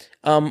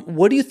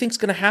 what do you think is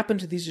going to happen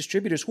to these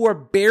distributors who are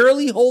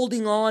barely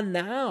holding on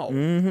now?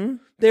 Mm-hmm.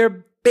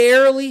 They're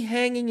barely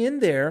hanging in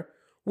there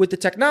with the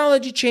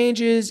technology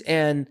changes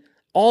and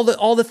all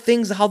the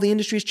things, how the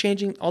industry is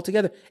changing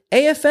altogether.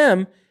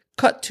 AFM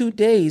cut 2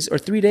 days or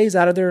 3 days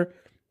out of their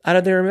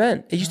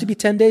event. It used to be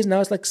 10 days.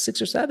 Now it's like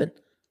 6 or 7.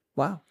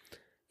 Wow.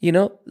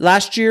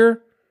 Last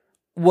year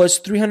was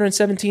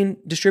 317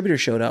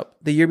 distributors showed up.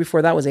 The year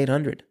before that was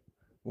 800.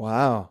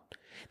 Wow.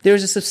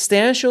 There's a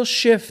substantial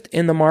shift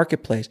in the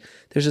marketplace.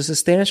 There's a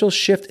substantial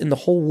shift in the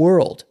whole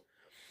world.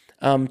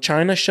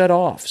 China shut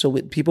off. So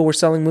people were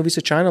selling movies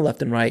to China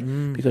left and right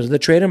because of the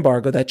trade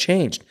embargo. That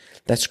changed.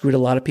 That screwed a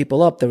lot of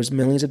people up. There was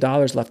millions of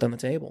dollars left on the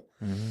table.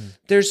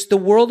 The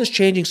world is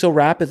changing so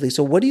rapidly.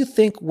 So what do you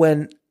think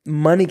when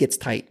money gets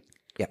tight?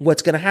 Yeah.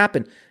 What's going to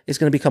happen? It's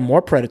going to become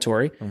more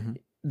predatory.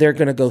 They're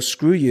going to go,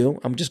 screw you.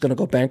 I'm just going to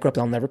go bankrupt.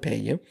 I'll never pay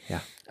you.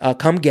 Yeah.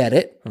 Come get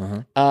it.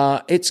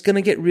 It's going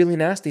to get really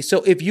nasty.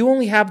 So if you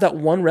only have that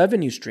one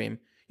revenue stream,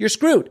 you're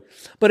screwed.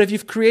 But if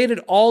you've created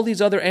all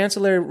these other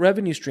ancillary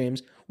revenue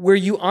streams where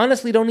you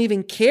honestly don't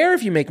even care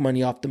if you make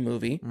money off the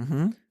movie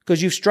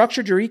because you've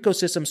structured your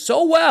ecosystem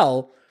so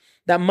well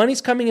that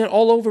money's coming in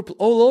all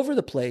over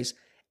the place,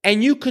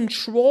 and you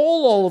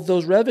control all of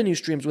those revenue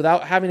streams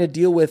without having to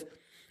deal with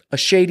a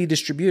shady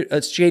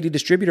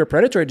distributor,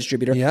 predatory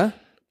distributor. Yeah.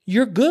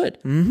 You're good.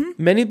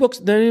 Many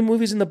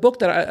movies in the book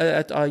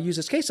that I use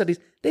as case studies,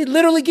 they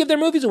literally give their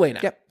movies away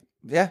now. Yep.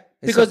 Yeah.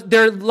 Because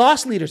they're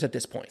loss leaders at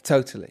this point.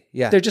 Totally.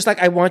 Yeah. They're just like,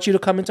 I want you to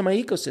come into my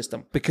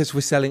ecosystem. Because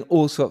we're selling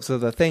all sorts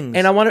of other things.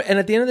 And and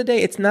at the end of the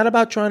day, it's not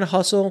about trying to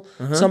hustle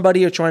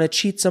somebody or trying to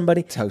cheat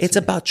somebody. Totally. It's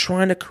about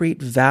trying to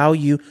create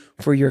value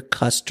for your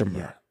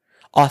customer.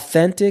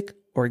 Authentic,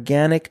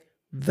 organic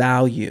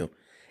value.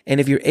 And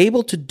if you're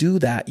able to do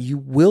that, you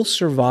will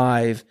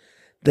survive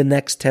the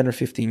next 10 or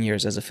 15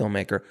 years as a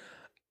filmmaker.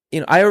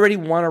 I already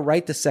want to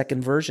write the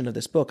second version of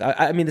this book.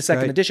 I mean, the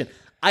second edition.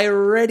 I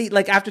already,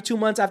 after 2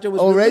 months after it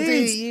was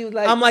released,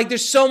 I'm like,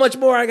 there's so much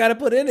more I got to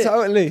put in it.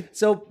 Totally.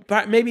 So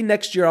maybe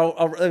next year,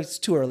 it's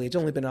too early. It's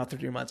only been out for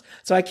 3 months.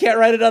 So I can't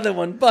write another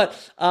one, but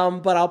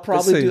I'll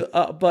probably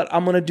but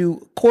I'm going to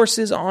do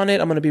courses on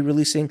it. I'm going to be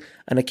releasing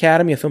an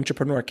academy, a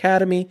Filmtrepreneur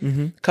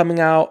Academy,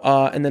 coming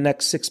out in the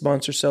next 6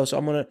 months or so. So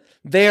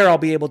I'll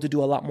be able to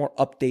do a lot more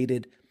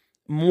updated,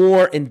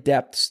 more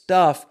in-depth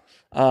stuff,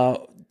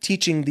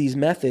 teaching these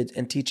methods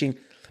and teaching,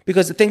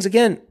 because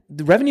the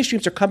revenue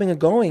streams are coming and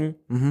going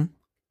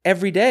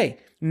every day.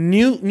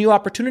 New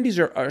opportunities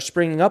are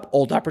springing up.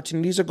 Old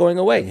opportunities are going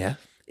away. Yeah.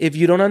 If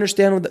you don't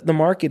understand what the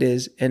market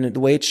is and the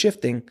way it's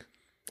shifting,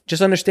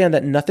 just understand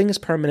that nothing is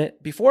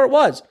permanent. Before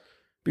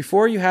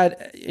you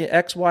had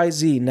X, Y,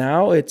 Z.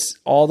 Now it's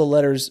all the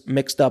letters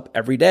mixed up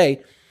every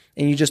day,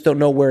 and you just don't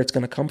know where it's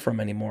going to come from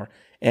anymore.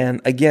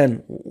 And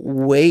again,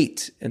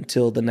 wait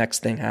until the next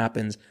thing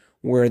happens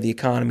where the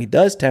economy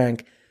does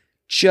tank.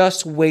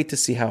 Just wait to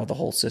see how the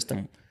whole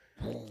system.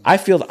 I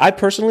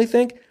personally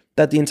think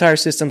that the entire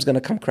system is going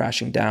to come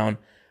crashing down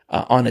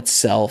on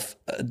itself.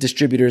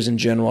 Distributors in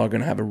general are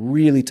going to have a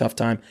really tough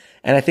time.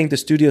 And I think the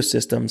studio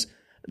systems,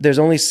 there's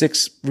only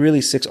six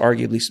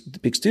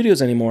arguably big studios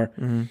anymore.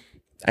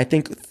 I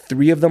think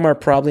 3 of them are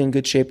probably in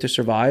good shape to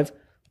survive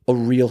a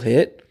real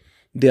hit.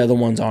 The other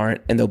ones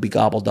aren't, and they'll be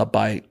gobbled up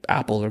by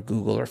Apple or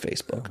Google or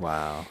Facebook.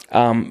 Wow.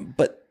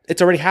 But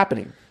it's already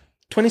happening.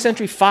 20th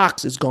Century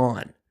Fox is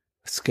gone.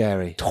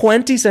 Scary.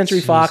 20th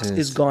Century Fox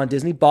is gone.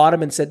 Disney bought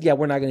them and said, yeah,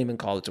 we're not going to even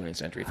call it 20th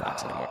Century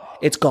Fox anymore.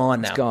 It's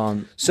gone now. It's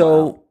gone.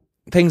 So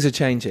things are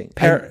changing.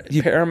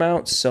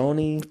 Paramount,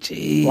 Sony,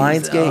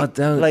 Lionsgate.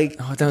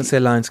 Don't say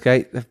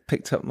Lionsgate. They've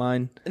picked up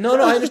mine.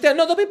 No, I understand.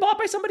 No, they'll be bought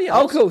by somebody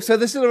else. Oh, cool. So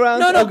they're still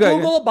around? No, Google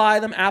will buy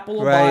them. Apple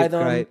will buy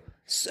them. Right.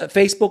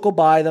 Facebook will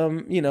buy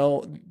them.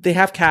 They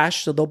have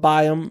cash, so they'll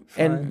buy them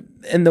and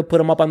they'll put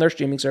them up on their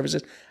streaming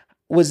services.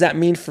 What does that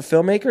mean for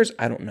filmmakers?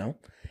 I don't know.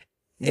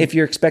 If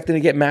you're expecting to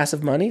get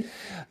massive money,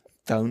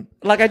 don't.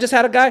 I just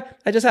had a guy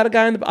on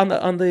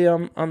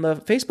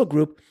the Facebook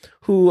group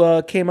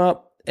who came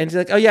up and he's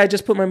like, "Oh yeah, I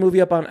just put my movie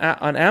up on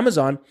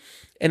Amazon,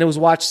 and it was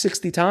watched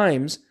 60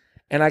 times,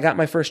 and I got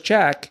my first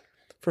check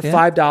for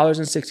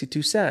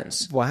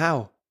 $5.62."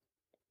 Wow,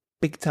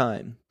 big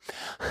time.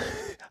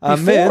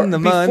 I'm in the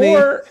money.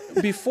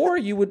 Before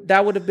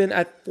that would have been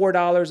at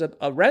 $4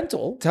 a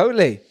rental.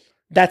 Totally,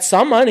 that's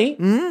some money.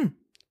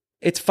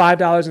 It's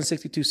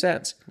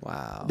 $5.62.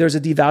 Wow. There's a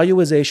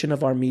devaluation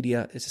of our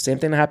media. It's the same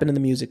thing that happened in the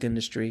music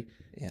industry.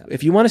 Yeah.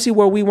 If you want to see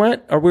where we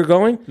went or we're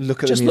going,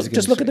 look at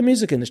the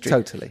music industry.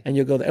 Totally. And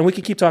you'll go there. And we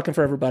can keep talking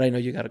forever, but I know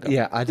you got to go.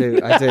 Yeah, I do.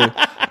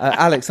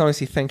 Alex,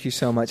 honestly, thank you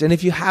so much. And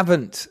if you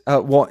haven't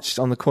watched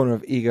On the Corner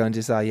of Ego and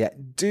Desire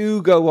yet,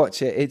 do go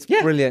watch it. It's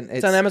brilliant.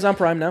 It's on Amazon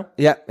Prime now.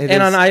 Yeah.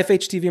 And on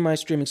IFH TV, my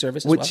streaming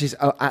service is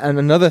and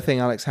another thing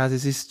Alex has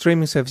is his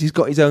streaming service. He's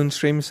got his own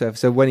streaming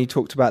service. So when he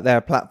talked about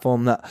their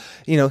platform that,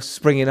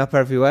 springing up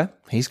everywhere,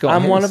 he's got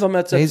I'm one of them.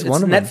 It's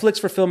Netflix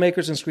for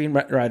filmmakers and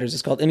screenwriters.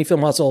 It's called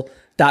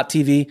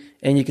IndieFilmHustle.tv,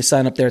 and you can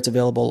sign up there. It's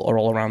available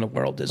all around the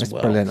world as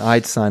well. Brilliant.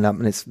 I'd sign up,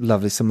 and it's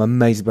lovely. Some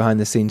amazing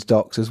behind-the-scenes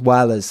docs, as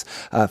well as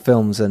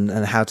films and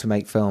how to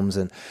make films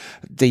and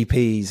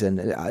DPs, and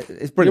it's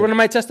brilliant. You're one of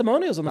my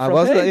testimonials on the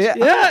front page.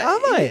 Yeah.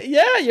 Am I?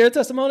 Yeah, you're a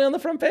testimonial on the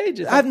front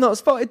page. I've not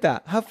spotted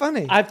that. How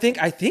funny. I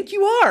think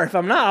you are. If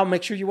I'm not, I'll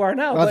make sure you are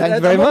now. Well, thank you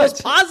very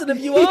much. Positive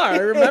you are. I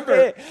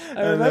remember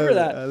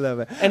that. I love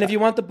it. And if you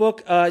want the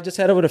book,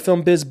 just head over to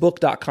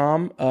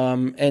filmbizbook.com,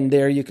 and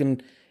there you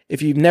can,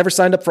 if you've never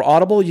signed up for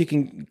Audible, you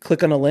can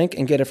click on a link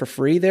and get it for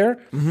free there.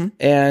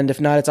 And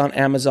if not, it's on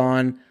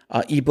Amazon,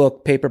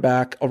 ebook,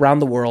 paperback, around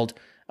the world.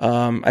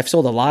 I've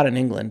sold a lot in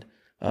England.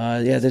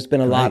 There's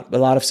been a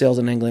lot of sales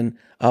in England,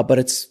 but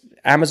it's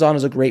Amazon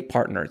is a great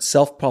partner. It's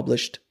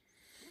self-published.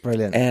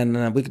 Brilliant.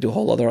 And we could do a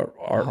whole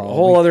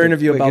other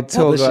interview about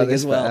publishing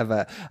as well.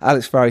 Forever.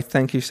 Alex Ferrari,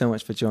 thank you so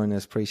much for joining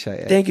us.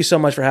 Appreciate it. Thank you so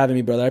much for having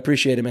me, brother. I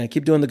appreciate it, man.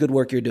 Keep doing the good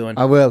work you're doing.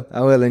 I will,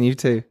 and you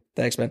too.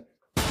 Thanks, man.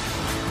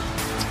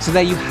 So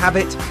there you have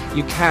it.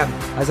 You can,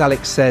 as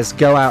Alex says,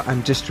 go out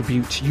and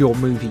distribute your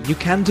movie. You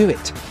can do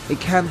it.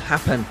 It can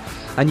happen.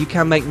 And you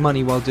can make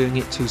money while doing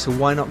it too. So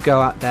why not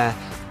go out there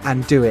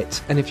and do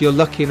it? And if you're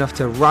lucky enough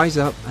to rise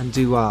up and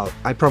do well,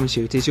 I promise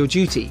you it is your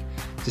duty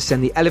to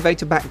send the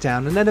elevator back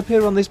down and then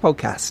appear on this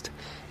podcast,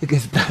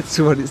 because that's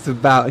what it's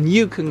about. And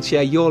you can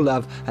share your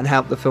love and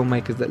help the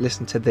filmmakers that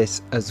listen to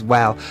this as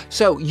well.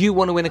 So you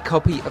want to win a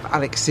copy of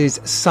Alex's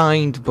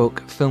signed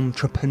book,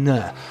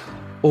 Filmtrepreneur.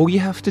 All you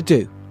have to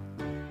do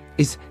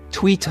is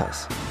tweet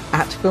us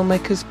at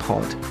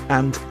FilmmakersPod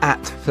and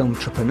at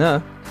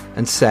Filmtrepreneur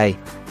and say,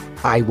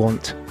 I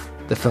want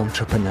the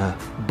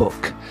Filmtrepreneur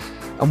book.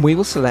 And we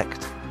will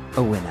select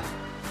a winner.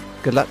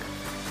 Good luck.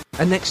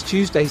 And next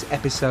Tuesday's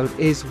episode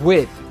is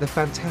with the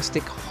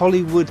fantastic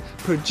Hollywood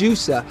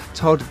producer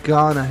Todd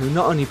Garner, who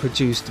not only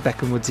produced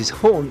Beckham Woods'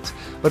 Haunt,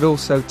 but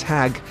also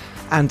Tag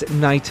and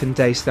Night and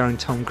Day starring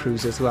Tom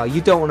Cruise as well.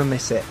 You don't want to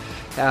miss it.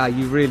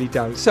 You really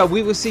don't. So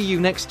we will see you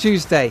next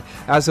Tuesday.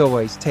 As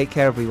always, take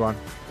care, everyone.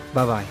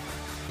 Bye-bye.